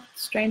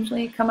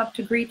strangely come up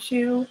to greet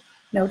you?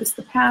 Notice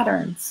the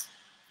patterns.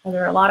 Are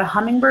there a lot of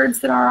hummingbirds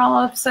that are all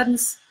of a sudden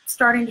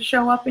starting to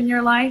show up in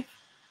your life?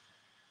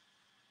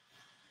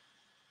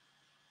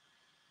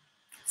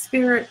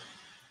 Spirit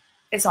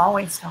is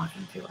always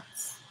talking to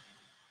us.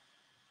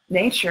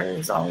 Nature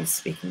is always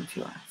speaking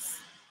to us.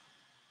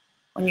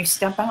 When you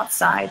step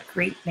outside,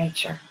 greet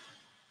nature.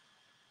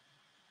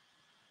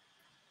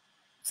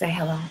 Say,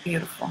 hello,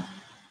 beautiful.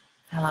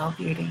 Hello,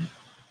 beauty.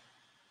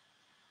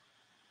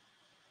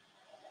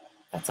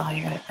 That's all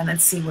you got. And then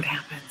see what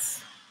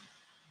happens.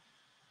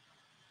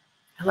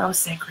 Hello,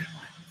 sacred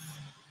ones.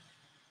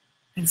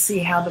 And see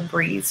how the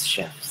breeze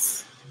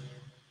shifts.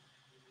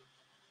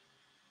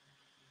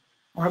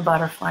 Or a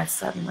butterfly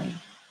suddenly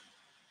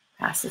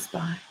passes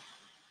by.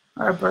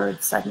 Or a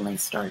bird suddenly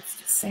starts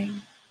to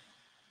sing.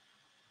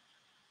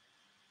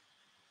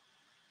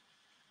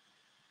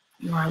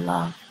 You are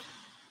loved.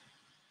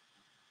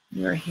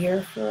 You are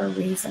here for a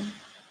reason.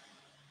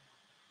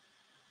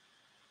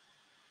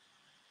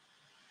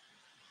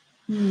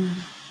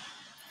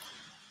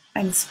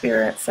 And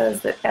Spirit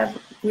says that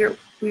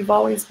we've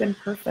always been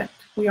perfect.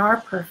 We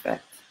are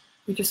perfect.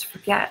 We just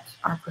forget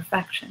our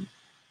perfection.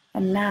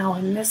 And now,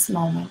 in this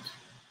moment,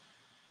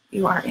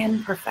 you are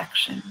in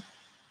perfection,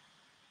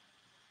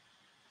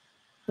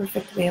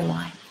 perfectly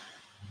aligned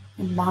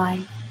in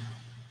mind,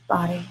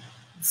 body,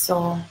 and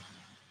soul,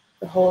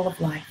 the whole of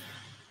life.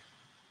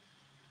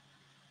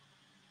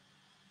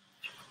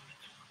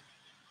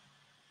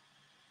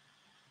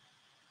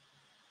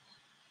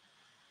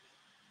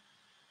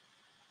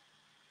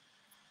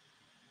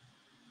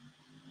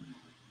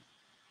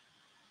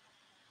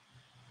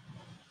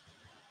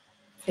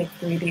 Take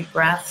 3 deep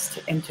breaths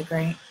to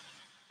integrate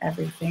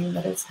everything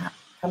that has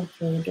come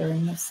through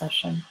during this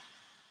session.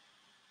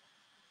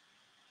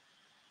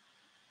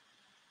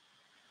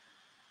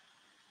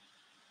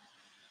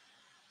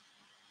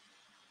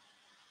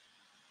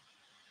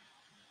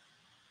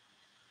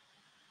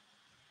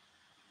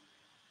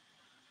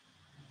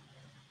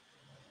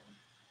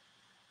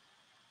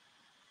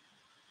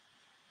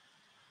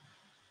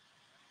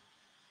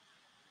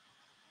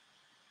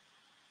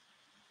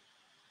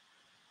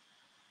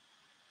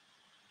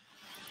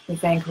 We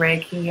thank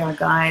Reiki, our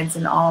guides,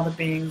 and all the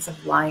beings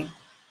of light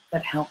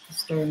that helped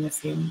us during this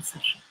healing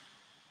session.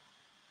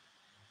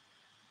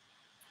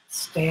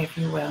 Stay if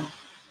you will,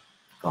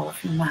 go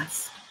if you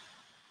must.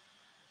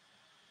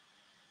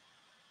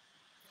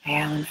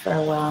 Hail and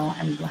farewell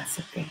and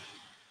blessed be.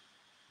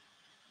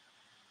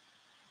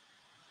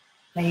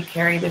 May you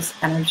carry this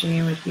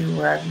energy with you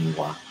wherever you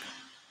walk.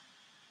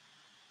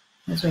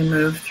 As we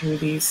move through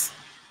these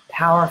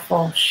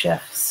powerful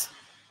shifts.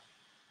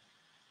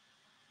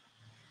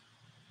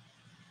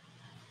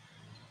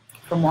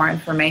 For more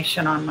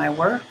information on my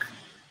work,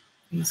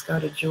 please go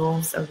to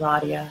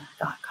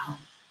julesaradia.com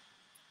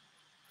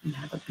and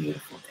have a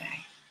beautiful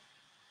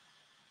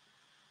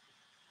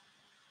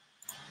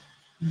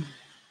day.